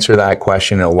I could answer that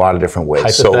question in a lot of different ways.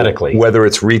 Hypothetically. So whether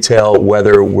it's retail,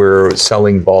 whether we're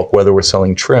selling bulk, whether we're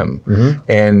selling trim.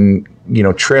 And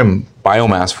trim,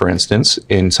 biomass, for instance,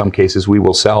 in some cases we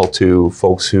will sell to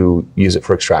folks who use it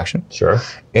for extraction. Sure.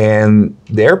 And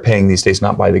they're paying these days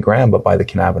not by the gram, but by the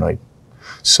cannabinoid.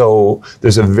 So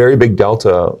there's a very big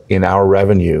delta in our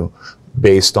revenue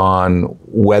based on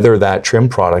whether that trim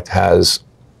product has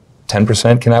 10%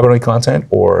 cannabinoid content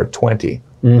or 20.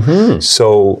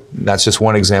 So that's just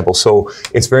one example. So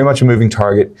it's very much a moving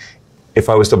target. If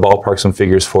I was to ballpark some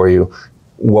figures for you,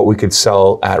 what we could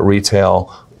sell at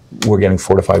retail, we're getting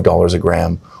 $4 to $5 a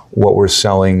gram. What we're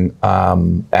selling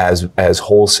as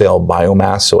wholesale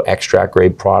biomass, so extract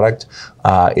grade product,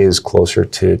 is closer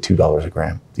to $2 a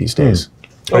gram these days.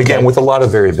 But again, with a lot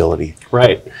of variability.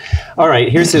 Right. All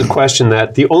right, here's the question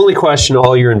the only question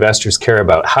all your investors care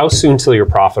about. How soon till you're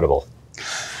profitable?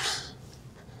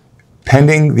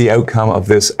 Pending the outcome of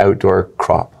this outdoor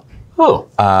crop.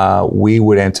 We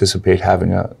would anticipate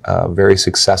having a very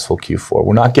successful Q4.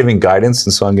 We're not giving guidance,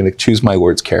 and so I'm going to choose my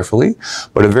words carefully,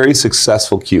 but a very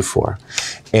successful Q4.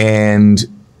 And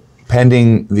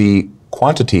pending the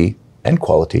quantity and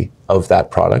quality of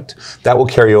that product, that will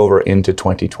carry over into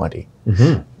 2020.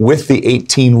 With the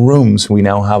 18 rooms we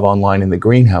now have online in the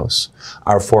greenhouse,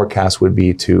 our forecast would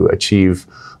be to achieve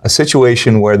a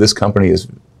situation where this company is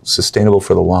sustainable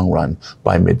for the long run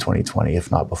by mid-2020,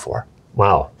 if not before.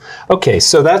 Wow. Okay,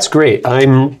 so that's great.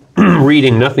 I'm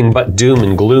reading nothing but doom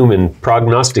and gloom and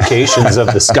prognostications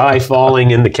of the sky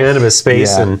falling in the cannabis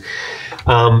space. And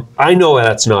I know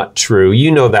that's not true.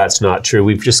 You know that's not true.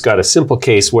 We've just got a simple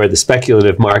case where the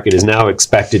speculative market is now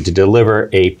expected to deliver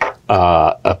a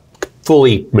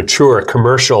fully mature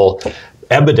commercial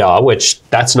EBITDA, which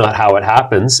that's not how it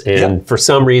happens. And for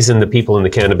some reason, the people in the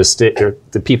cannabis,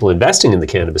 the people investing in the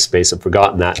cannabis space have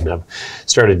forgotten that and have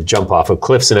started to jump off of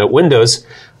cliffs and out windows.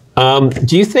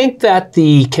 Do you think that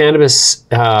the cannabis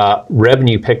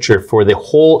revenue picture for the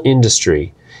whole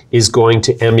industry is going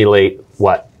to emulate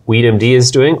what WeedMD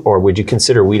is doing, or would you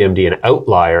consider WeedMD an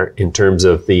outlier in terms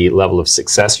of the level of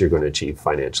success you're going to achieve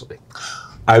financially?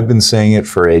 I've been saying it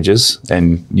for ages,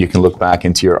 and you can look back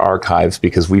into your archives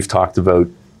because we've talked about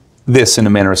this in a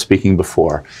manner of speaking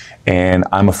before. And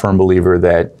I'm a firm believer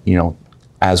that, you know,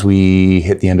 as we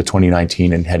hit the end of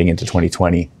 2019 and heading into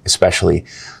 2020 especially,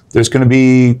 there's going to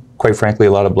be, quite frankly,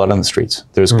 a lot of blood on the streets.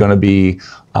 There's going to be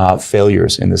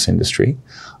failures in this industry.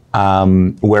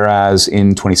 Whereas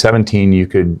in 2017, you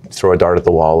could throw a dart at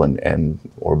the wall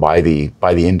or buy the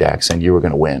index and you were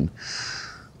going to win.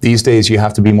 These days, you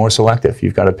have to be more selective.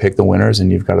 You've got to pick the winners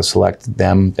and you've got to select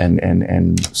them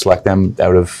and select them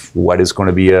out of what is going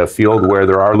to be a field where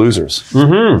there are losers.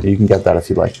 Mm-hmm. You can get that if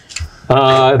you'd like.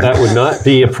 That would not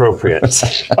be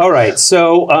appropriate. All right.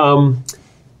 So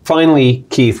finally,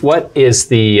 Keith, what is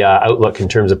the outlook in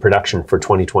terms of production for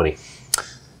 2020?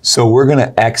 So we're going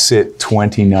to exit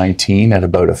 2019 at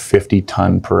about a 50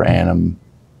 ton per annum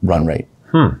run rate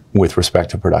with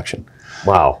respect to production.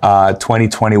 Wow.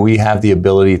 2020, we have the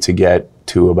ability to get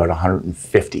to about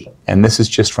 150. And this is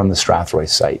just from the Strathroy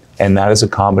site. And that is a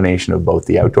combination of both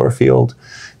the outdoor field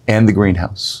and the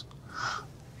greenhouse.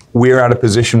 We're at a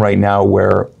position right now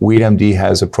where WeedMD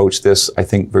has approached this, I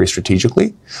think, very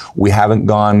strategically. We haven't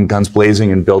gone guns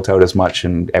blazing and built out as much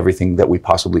and everything that we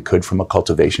possibly could from a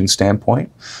cultivation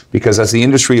standpoint. Because as the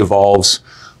industry evolves,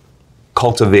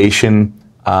 cultivation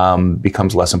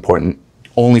becomes less important,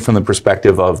 only from the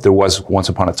perspective of there was once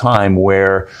upon a time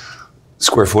where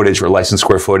square footage or licensed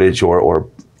square footage or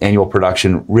annual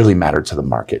production really mattered to the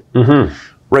market. Mm-hmm.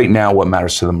 Right now, what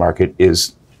matters to the market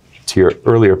is, to your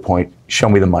earlier point, show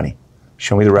me the money,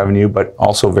 show me the revenue, but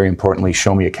also very importantly,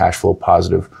 show me a cash flow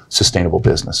positive, sustainable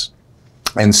business.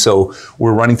 And so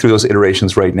we're running through those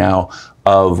iterations right now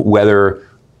of whether,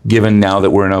 given now that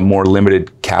we're in a more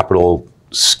limited capital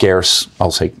scarce, I'll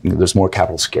say there's more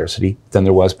capital scarcity than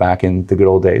there was back in the good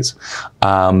old days.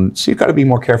 So you've got to be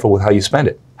more careful with how you spend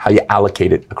it, how you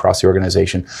allocate it across the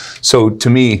organization. So to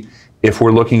me, if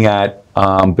we're looking at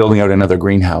building out another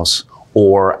greenhouse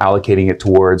or allocating it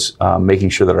towards making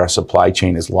sure that our supply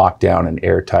chain is locked down and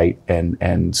airtight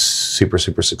and super,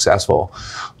 super successful,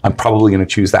 I'm probably going to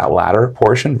choose that latter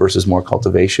portion versus more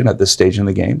cultivation at this stage in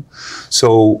the game.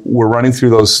 So we're running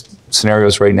through those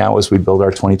scenarios right now as we build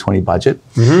our 2020 budget.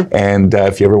 Mm-hmm. And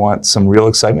if you ever want some real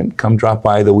excitement, come drop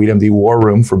by the WeedMD War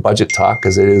Room for budget talk,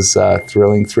 because it is a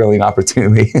thrilling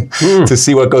opportunity to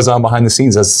see what goes on behind the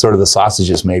scenes as sort of the sausage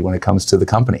is made when it comes to the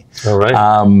company. All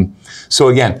right. So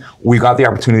again, we got the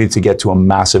opportunity to get to a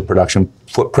massive production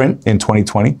footprint in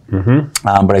 2020.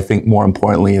 Mm-hmm. But I think more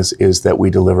importantly is that we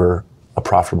deliver a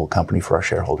profitable company for our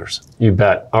shareholders. You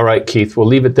bet. All right, Keith, we'll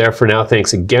leave it there for now.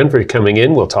 Thanks again for coming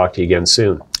in. We'll talk to you again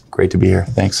soon. Great to be here.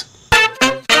 Thanks.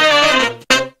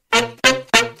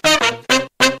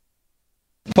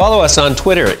 Follow us on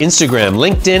Twitter, Instagram,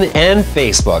 LinkedIn, and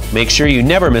Facebook. Make sure you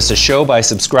never miss a show by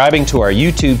subscribing to our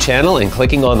YouTube channel and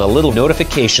clicking on the little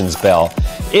notifications bell.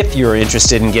 If you're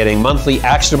interested in getting monthly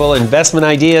actionable investment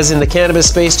ideas in the cannabis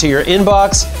space to your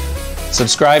inbox,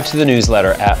 subscribe to the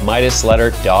newsletter at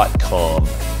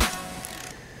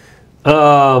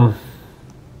MidasLetter.com.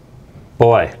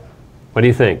 Boy, what do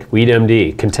you think?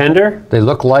 WeedMD, contender? They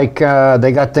look like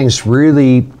they got things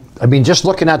really, I mean, just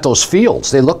looking at those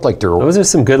fields, they look like they're... Those are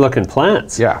some good-looking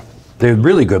plants. Yeah, they're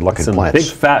really good-looking plants.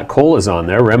 Some big fat colas on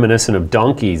there, reminiscent of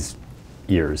donkey's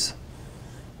ears.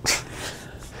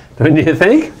 Don't you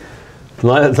think?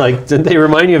 Like, didn't they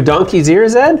remind you of donkey's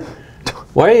ears, Ed?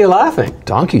 Why are you laughing?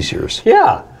 Donkey's ears?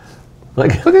 Yeah.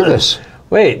 Like, look at this.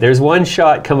 Wait, there's one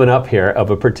shot coming up here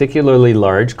of a particularly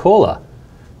large cola.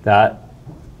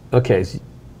 Okay,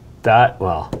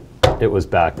 well, it was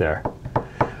back there.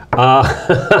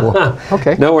 Well,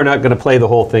 okay. No, we're not going to play the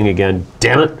whole thing again.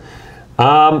 Damn it.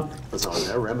 Was on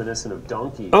there, reminiscent of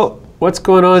donkey. Oh, what's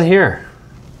going on here?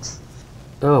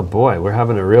 Oh boy, we're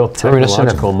having a real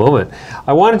technological moment.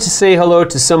 I wanted to say hello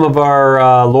to some of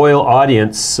our loyal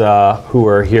audience who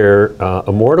are here.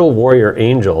 Immortal Warrior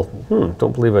Angel.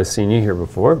 Don't believe I've seen you here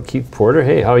before. Keith Porter,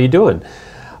 hey, how are you doing?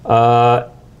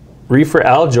 Reefer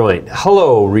Al joined.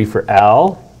 Hello, Reefer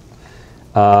Al.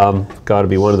 Got to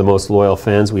be one of the most loyal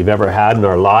fans we've ever had in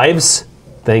our lives.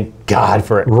 Thank God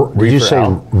for it. Did you say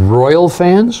Al. Royal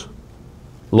fans?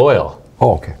 Loyal.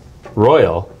 Oh, okay.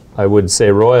 Royal. I would say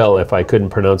royal if I couldn't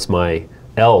pronounce my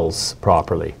L's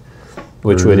properly,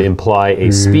 which would imply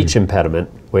a speech impediment,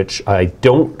 which I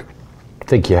don't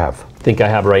think you have. Think I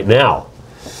have right now.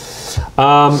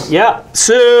 Yeah,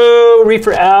 so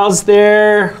Reefer Al's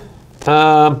there.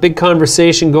 Big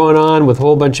conversation going on with a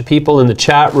whole bunch of people in the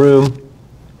chat room.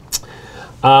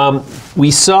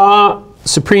 We saw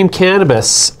Supreme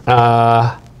Cannabis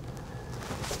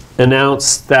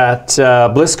announce that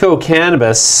Blisco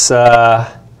Cannabis,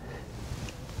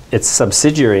 its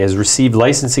subsidiary, has received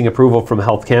licensing approval from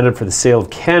Health Canada for the sale of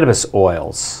cannabis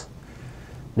oils.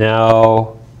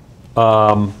 Now,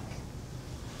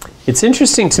 it's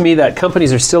interesting to me that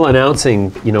companies are still announcing,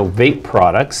 vape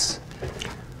products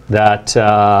that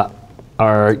are,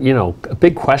 a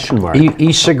big question mark.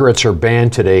 E-cigarettes are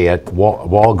banned today at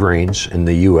Walgreens in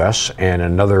the U.S. and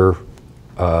another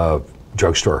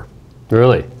drugstore.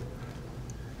 Really?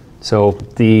 So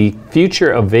the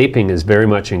future of vaping is very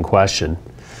much in question.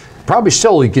 Probably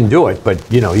still you can do it,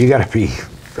 but you got to be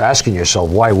asking yourself,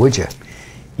 why would you?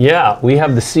 Yeah, we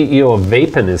have the CEO of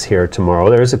Vapin is here tomorrow.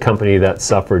 There's a company that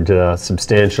suffered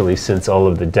substantially since all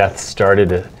of the deaths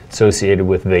started associated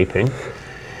with vaping.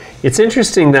 It's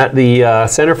interesting that the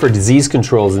Center for Disease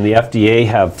Controls and the FDA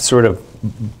have sort of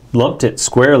lumped it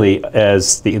squarely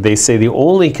as, they say, the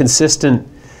only consistent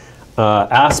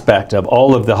aspect of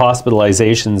all of the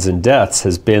hospitalizations and deaths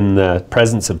has been the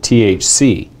presence of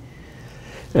THC.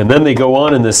 And then they go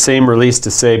on in this same release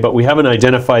to say, but we haven't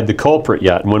identified the culprit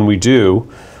yet, and when we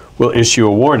do, we'll issue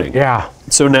a warning. Yeah.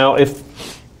 So now, if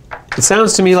it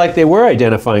sounds to me like they were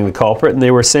identifying the culprit, and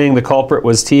they were saying the culprit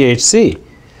was THC.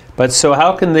 But so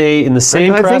how can they, in the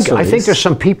same press release... I think there's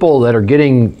some people that are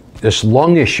getting this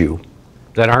lung issue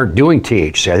that aren't doing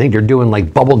THC. I think they're doing like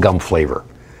bubblegum flavor.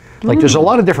 Like there's a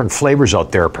lot of different flavors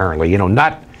out there apparently,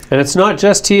 not... And it's not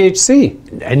just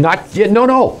THC. And not,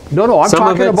 no. I'm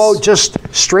talking about just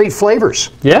straight flavors.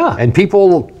 Yeah. And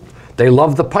people, they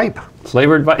love the pipe.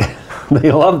 Flavored by,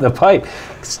 they love the pipe.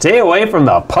 Stay away from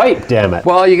the pipe, damn it.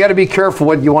 Well, you got to be careful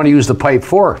what you want to use the pipe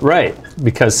for. Right,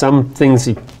 because some things,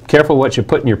 careful what you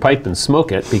put in your pipe and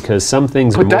smoke it, because some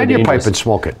things are more dangerous. Put that in your pipe and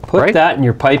smoke it, Put that in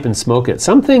your pipe and smoke it.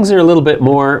 Some things are a little bit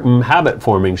more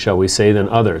habit-forming, shall we say, than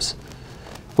others.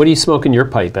 What do you smoke in your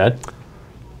pipe, Ed?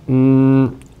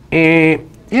 I'm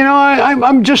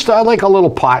just, I like a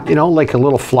little pot, like a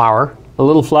little flower. A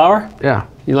little flower? Yeah.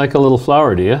 You like a little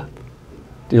flower, do you?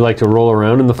 Do you like to roll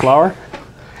around in the flower?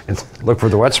 And look for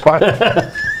the wet spot?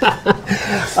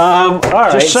 All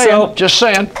right, just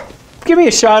saying. Give me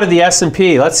a shot of the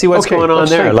S&P. Let's see what's going on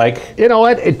there. You know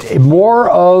what? It more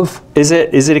of... Is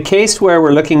it a case where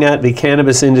we're looking at the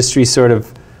cannabis industry sort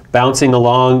of bouncing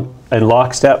along in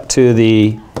lockstep to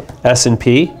the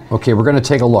S&P? Okay, we're going to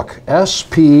take a look.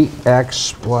 SPX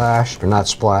splash, or not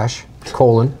splash,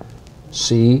 colon,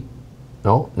 C,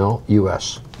 no,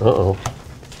 US. Uh-oh.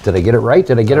 Did I get it right?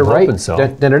 Did I get it right? Hoping so.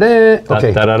 Okay.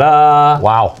 Da-da-da.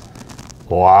 Wow.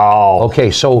 Wow. Okay,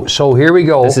 so here we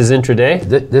go. This is intraday?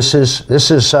 This is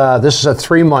a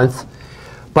 3-month,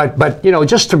 but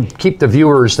just to keep the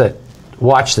viewers that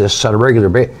watch this on a regular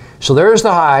basis. So there's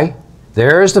the high,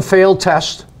 there's the failed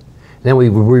test. Then we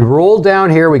rolled down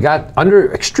here. We got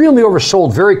extremely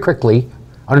oversold very quickly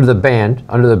under the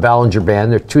Bollinger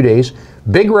Band. There 2 days.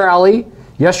 Big rally.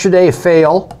 Yesterday a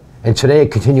fail, and today a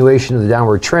continuation of the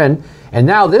downward trend. And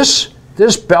now this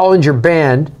Bollinger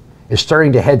Band is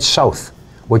starting to head south,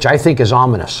 which I think is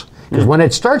ominous. Because when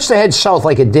it starts to head south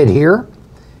like it did here,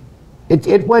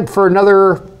 it went for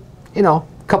another,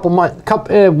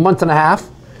 month and a half.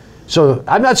 So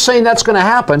I'm not saying that's going to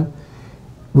happen.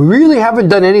 We really haven't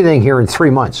done anything here in 3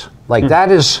 months. Like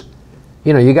that is,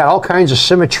 you got all kinds of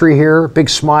symmetry here. Big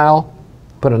smile.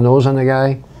 Put a nose on the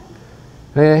guy.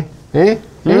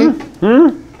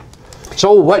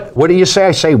 So what do you say?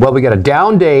 I say, well, we got a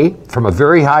down day from a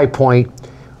very high point,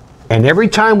 and every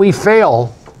time we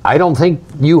fail, I don't think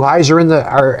new highs are in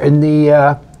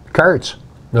the cards.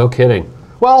 No kidding.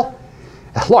 Well,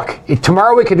 look,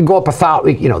 tomorrow we could go up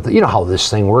 1,000. You know how this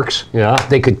thing works. Yeah.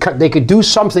 They could do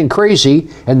something crazy,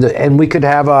 and we could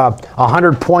have a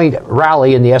 100-point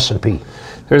rally in the S&P.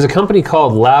 There's a company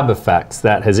called Lab Effects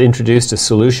that has introduced a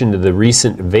solution to the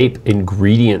recent vape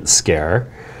ingredient scare.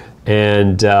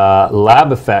 And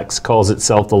Lab Effects calls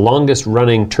itself the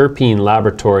longest-running terpene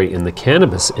laboratory in the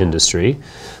cannabis industry,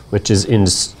 which is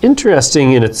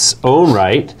interesting in its own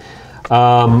right.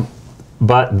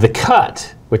 But the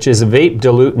Cut, which is a vape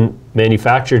diluent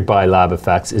manufactured by Lab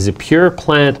Effects, is a pure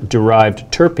plant-derived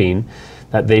terpene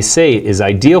that they say is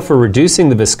ideal for reducing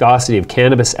the viscosity of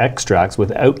cannabis extracts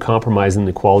without compromising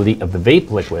the quality of the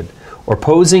vape liquid or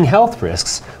posing health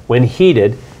risks when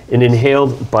heated and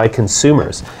inhaled by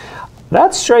consumers.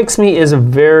 That strikes me as a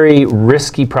very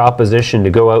risky proposition to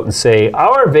go out and say,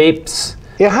 our vapes...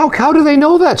 Yeah, how do they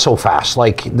know that so fast?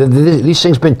 Like, these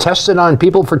things been tested on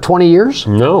people for 20 years?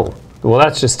 No. Well,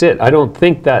 that's just it. I don't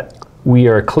think that we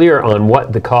are clear on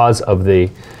what the cause of the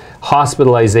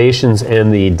hospitalizations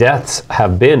and the deaths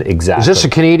have been exactly. Is this a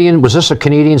Canadian? Was this a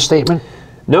Canadian statement?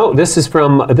 No, this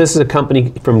is a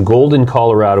company from Golden,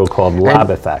 Colorado called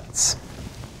Lab Effects.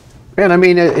 And I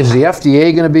mean, is the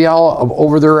FDA going to be all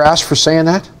over their ass for saying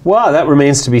that? Well, that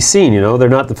remains to be seen. You know, they're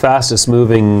not the fastest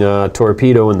moving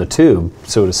torpedo in the tube,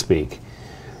 so to speak.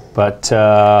 But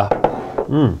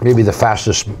maybe the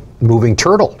fastest moving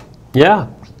turtle. Yeah.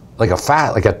 Like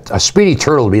a speedy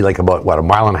turtle would be like about what, a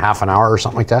mile and a half an hour or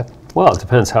something like that. Well, it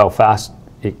depends how fast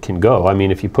it can go. I mean,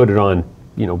 if you put it on,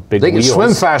 you know, big wheels. They can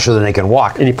swim faster than they can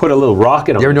walk. And you put a little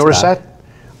rocket on. You ever notice that?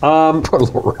 Put a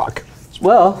little rocket.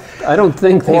 Well, I don't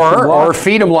think they can walk. Or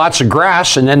feed them lots of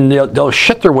grass, and then they'll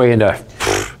shit their way into.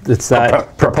 It's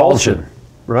that propulsion,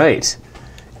 right?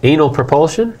 Anal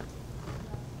propulsion.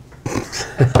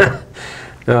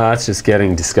 That's just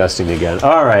getting disgusting again.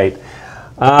 All right.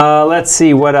 Let's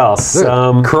see what else.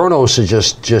 Kronos is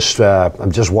just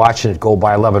I'm just watching it go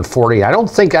by 1140. I don't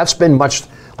think that's been much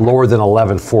lower than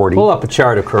 1140. Pull up a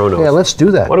chart of Kronos. Yeah, let's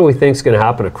do that. What do we think is going to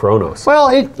happen to Kronos? Well,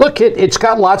 it's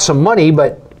got lots of money,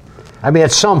 but I mean,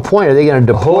 at some point, are they going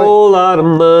to deploy? A whole lot of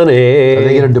money. Are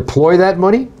they going to deploy that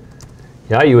money?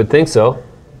 Yeah, you would think so.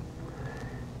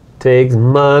 Takes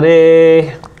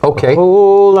money. Okay. A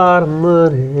whole lot of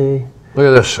money. Look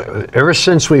at this. Ever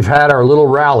since we've had our little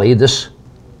rally, this.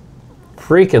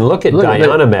 Freaking look at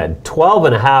Dianamed,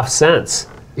 12.5 cents.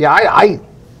 Yeah,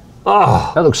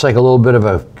 oh, that looks like a little bit of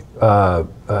a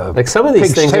like some of these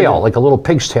pig's things tail, like a little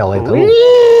pig's tail, like a little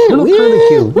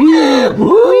curlicue.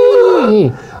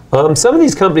 Some of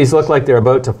these companies look like they're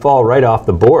about to fall right off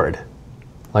the board.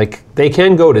 Like they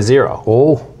can go to zero.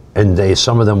 Oh, and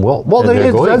some of them will. Well,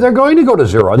 they're going to go to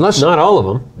zero, unless not all of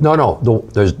them. No.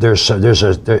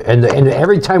 And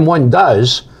every time one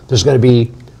does, there's going to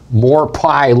be more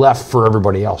pie left for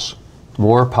everybody else.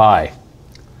 More pie.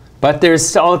 But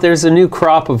there's a new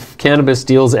crop of cannabis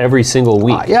deals every single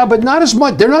week. Yeah, but not as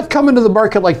much. They're not coming to the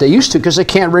market like they used to because they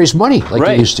can't raise money like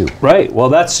they used to. Right. Well,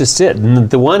 that's just it. And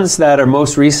the ones that are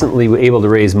most recently able to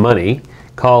raise money,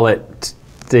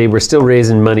 they were still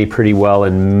raising money pretty well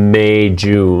in May,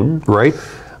 June. Right.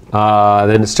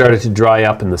 Then it started to dry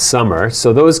up in the summer.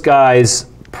 So those guys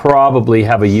probably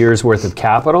have a year's worth of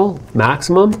capital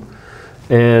maximum.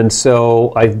 And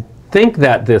so I think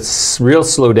that this real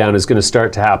slowdown is going to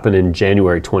start to happen in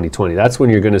January 2020. That's when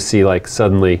you're going to see like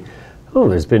suddenly, oh,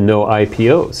 there's been no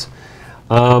IPOs.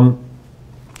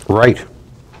 Right.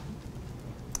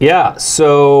 Yeah,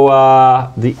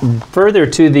 so further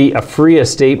to the Aphria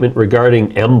statement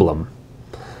regarding Emblem.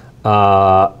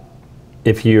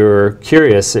 If you're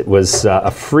curious, it was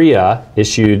Aphria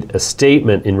issued a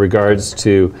statement in regards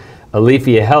to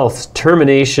Aleafia Health's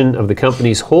termination of the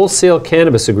company's wholesale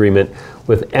cannabis agreement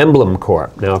with Emblem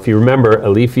Corp. Now, if you remember,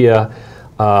 Aleafia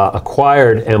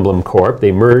acquired Emblem Corp.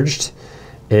 They merged.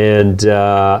 And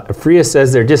Aphria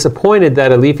says they're disappointed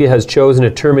that Aleafia has chosen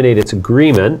to terminate its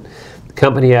agreement. The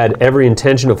company had every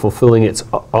intention of fulfilling its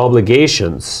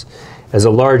obligations. As a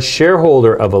large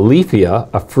shareholder of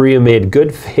Aleafia, Aphria made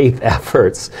good faith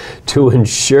efforts to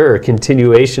ensure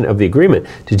continuation of the agreement.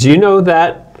 Did you know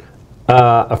that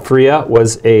Aphria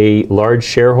was a large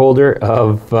shareholder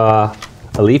of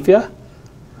Aleafia?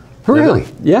 Really?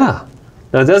 Yeah.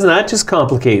 Now, doesn't that just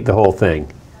complicate the whole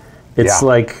thing? It's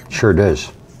like... Sure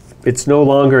does. It's no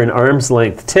longer an arm's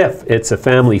length tiff. It's a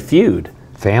family feud.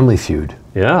 Family feud.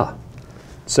 Yeah.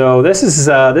 So this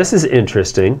is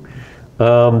interesting.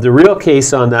 The real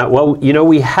case on that, well, you know,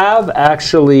 we have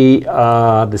actually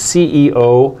the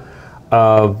CEO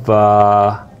of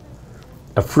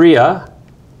Aphria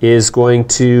is going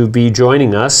to be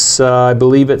joining us. I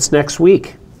believe it's next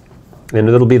week, and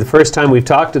it'll be the first time we've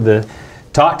talked to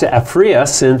Aphria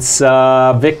since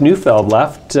Vic Neufeld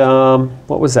left.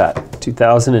 What was that?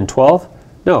 2012?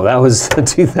 No, that was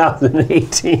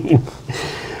 2018.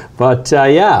 But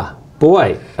yeah,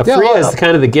 boy, Aphria is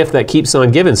kind of the gift that keeps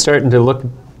on giving. Starting to look,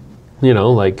 you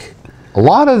know, like a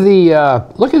lot of the.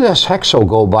 Look at this Hexo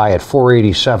go by at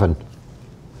 487.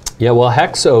 Yeah, well,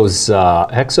 Hexo's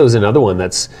another one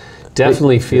that's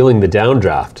definitely feeling the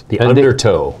downdraft, the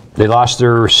undertow. They lost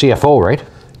their CFO, right?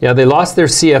 Yeah, they lost their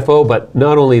CFO, but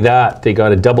not only that, they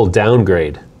got a double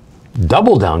downgrade.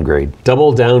 Double downgrade?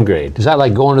 Double downgrade. Is that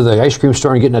like going to the ice cream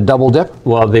store and getting a double dip?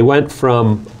 Well, they went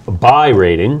from buy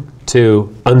rating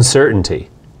to uncertainty,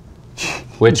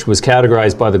 which was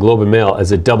categorized by the Globe and Mail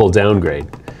as a double downgrade.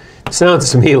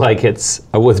 Sounds to me like it's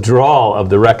a withdrawal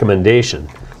of the recommendation.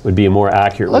 Would be a more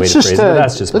accurate way to phrase it, but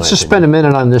that's just let's just spend a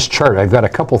minute on this chart. I've got a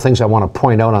couple things I want to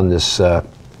point out on this.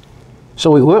 So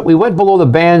we went below the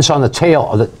bands on the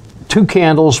tail, the two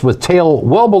candles with tail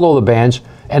well below the bands,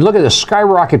 And look at this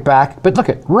skyrocket back, but look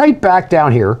at right back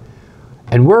down here,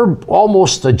 and we're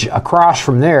almost across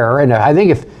from there. And I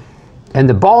think and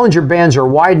the Bollinger Bands are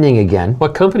widening again.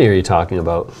 What company are you talking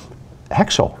about?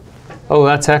 Hexo. Oh,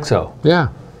 that's Hexo. Yeah.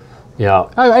 Yeah.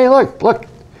 Hey, look.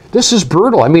 This is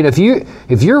brutal. I mean, if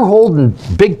you're holding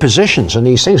big positions in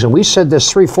these things, and we said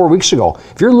this 3-4 weeks ago,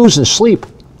 if you're losing sleep,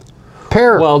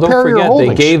 well, don't forget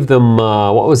they gave them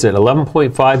what was it,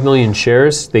 11.5 million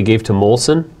shares they gave to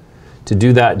Molson to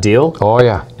do that deal. Oh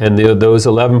yeah. And those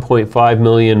 11.5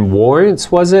 million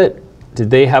warrants, was it? Did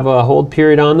they have a hold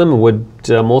period on them? Would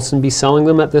Molson be selling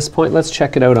them at this point? Let's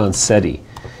check it out on SETI,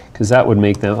 because that would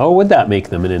make them. Oh, would that make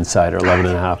them an insider?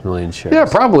 11.5 million shares. Yeah,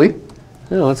 probably.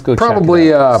 Yeah, let's go probably,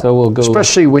 check it out. So we'll go.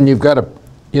 Especially when you've got a,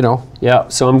 Yeah,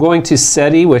 so I'm going to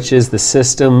SETI, which is the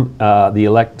system,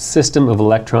 System of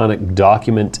Electronic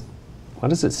Document. What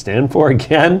does it stand for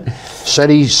again?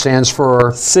 SETI stands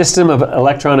for System of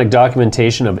Electronic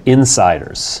Documentation of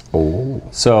Insiders. Oh.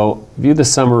 So view the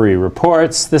summary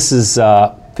reports. This is.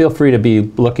 Feel free to be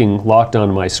looking locked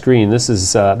on my screen. This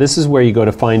is where you go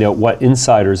to find out what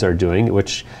insiders are doing,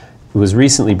 which was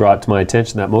recently brought to my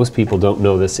attention that most people don't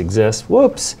know this exists.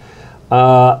 Whoops.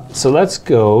 So let's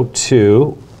go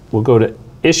to, we'll go to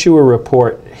issuer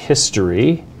report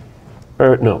history,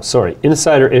 or no, sorry,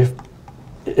 insider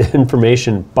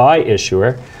information by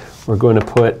issuer. We're going to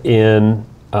put in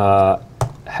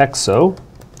Hexo,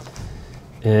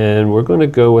 and we're going to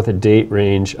go with a date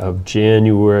range of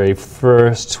January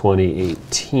 1st,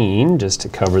 2018, just to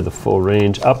cover the full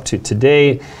range up to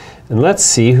today. And let's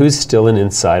see who's still an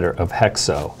insider of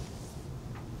Hexo.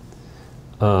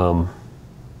 Okay,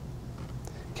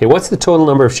 what's the total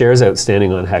number of shares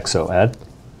outstanding on Hexo, Ed?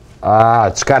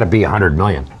 It's got to be 100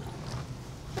 million.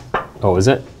 Oh, is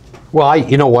it? Well,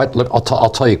 you know what? I'll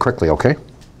tell you quickly, okay?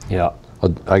 Yeah.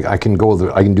 I can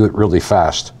I can do it really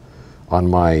fast on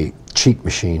my cheat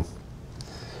machine.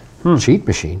 Cheat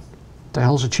machine? What the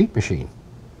hell's a cheat machine?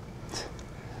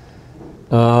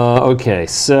 Okay,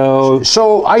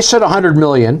 so I said 100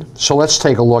 million. So let's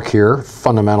take a look here,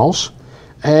 fundamentals,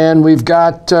 and we've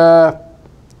got.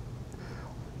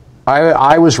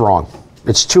 I was wrong.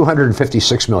 It's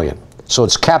 256 million. So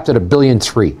it's capped at $1.3 billion.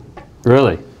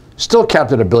 Really? Still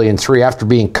capped at $1.3 billion after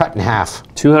being cut in half.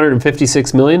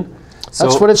 256 million?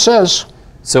 That's what it says.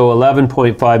 So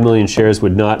 11.5 million shares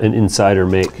would not an insider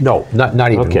make? No,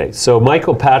 not even. Okay, so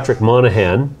Michael Patrick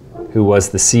Monahan, who was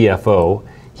the CFO,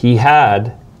 he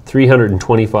had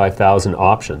 325,000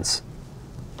 options.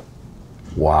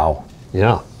 Wow.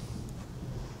 Yeah.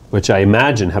 Which I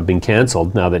imagine have been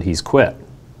canceled now that he's quit,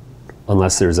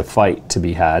 unless there's a fight to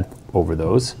be had over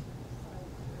those.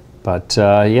 But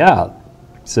yeah,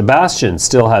 Sebastian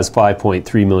still has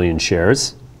 5.3 million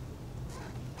shares.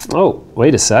 Oh,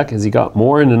 wait a sec. Has he got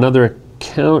more in another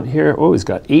account here? Oh, he's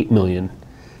got 8 million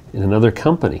in another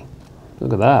company.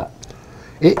 Look at that.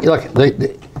 Look,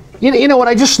 you know, when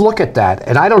I just look at that,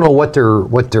 and I don't know what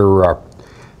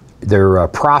their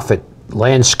profit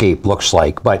landscape looks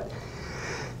like, but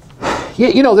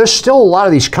you know, there's still a lot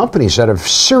of these companies that have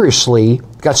seriously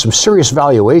got some serious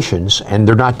valuations, and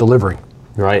they're not delivering.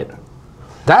 Right.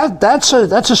 That's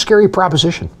a scary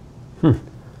proposition.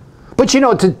 But you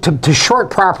know, to short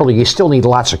properly, you still need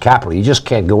lots of capital. You just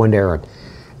can't go in there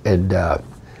and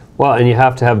well, and you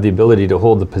have to have the ability to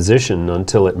hold the position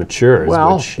until it matures.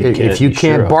 Well, which if you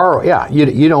can't borrow, yeah,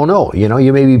 you don't know. You know,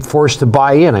 you may be forced to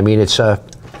buy in. I mean, it's the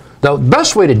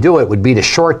best way to do it would be to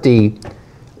short an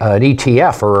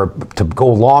ETF or to go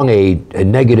long a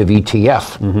negative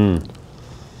ETF. Mm-hmm.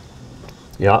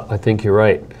 Yeah, I think you're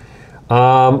right.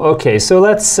 Okay, so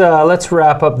let's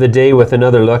wrap up the day with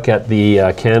another look at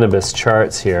the cannabis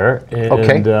charts here. And,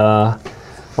 okay.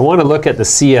 I want to look at the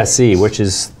CSE, which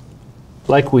is,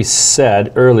 like we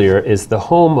said earlier, is the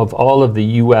home of all of the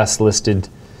U.S. listed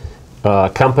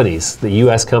companies, the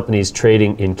U.S. companies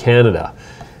trading in Canada.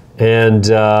 And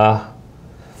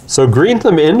so Green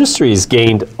Thumb Industries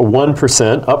gained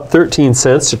 1%, up 13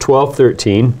 cents to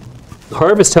 $12.13.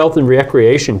 Harvest Health and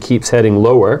Recreation keeps heading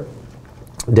lower,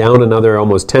 down another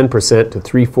almost 10% to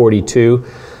 $3.42,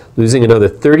 losing another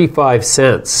 35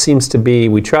 cents. Seems to be,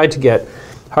 we tried to get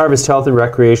Harvest Health and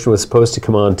Recreation was supposed to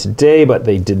come on today, but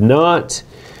they did not.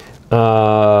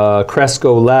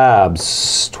 Cresco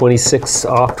Labs, 26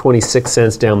 off 26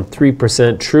 cents, down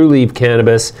 3%. True Leaf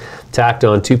Cannabis tacked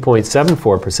on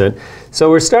 2.74%. So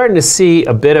we're starting to see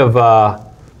a bit of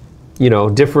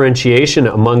differentiation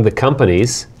among the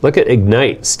companies. Look at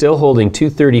Ignite, still holding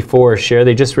 $2.34 a share.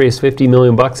 They just raised $50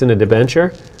 million in a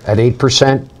debenture at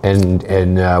 8% and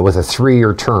with a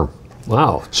 3-year term.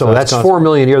 Wow! So that's $4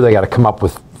 million a year they got to come up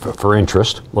with for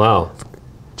interest. Wow!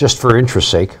 Just for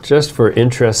interest's sake. Just for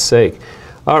interest's sake.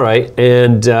 All right,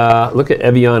 and look at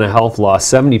Eviana Health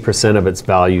lost 70% of its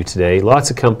value today. Lots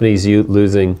of companies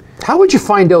losing. How would you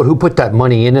find out who put that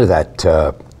money into that?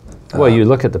 Well, you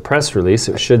look at the press release;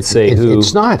 it should say who.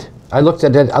 It's not. I looked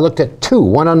at it. I looked at two.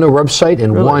 One on the website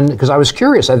and one because I was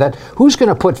curious. I thought, who's going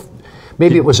to put?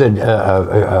 Maybe it was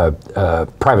a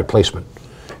private placement.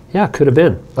 Yeah, could have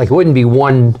been. Like it wouldn't be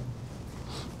one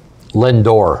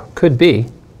lendor. Could be.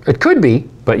 It could be,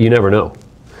 but you never know.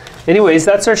 Anyways,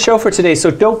 that's our show for today. So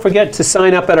don't forget to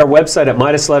sign up at our website at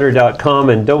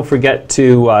MidasLetter.com, and don't forget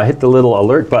to hit the little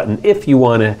alert button if you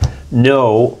want to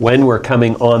know when we're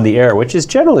coming on the air, which is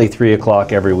generally 3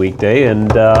 o'clock every weekday.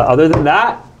 And other than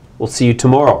that, we'll see you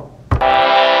tomorrow.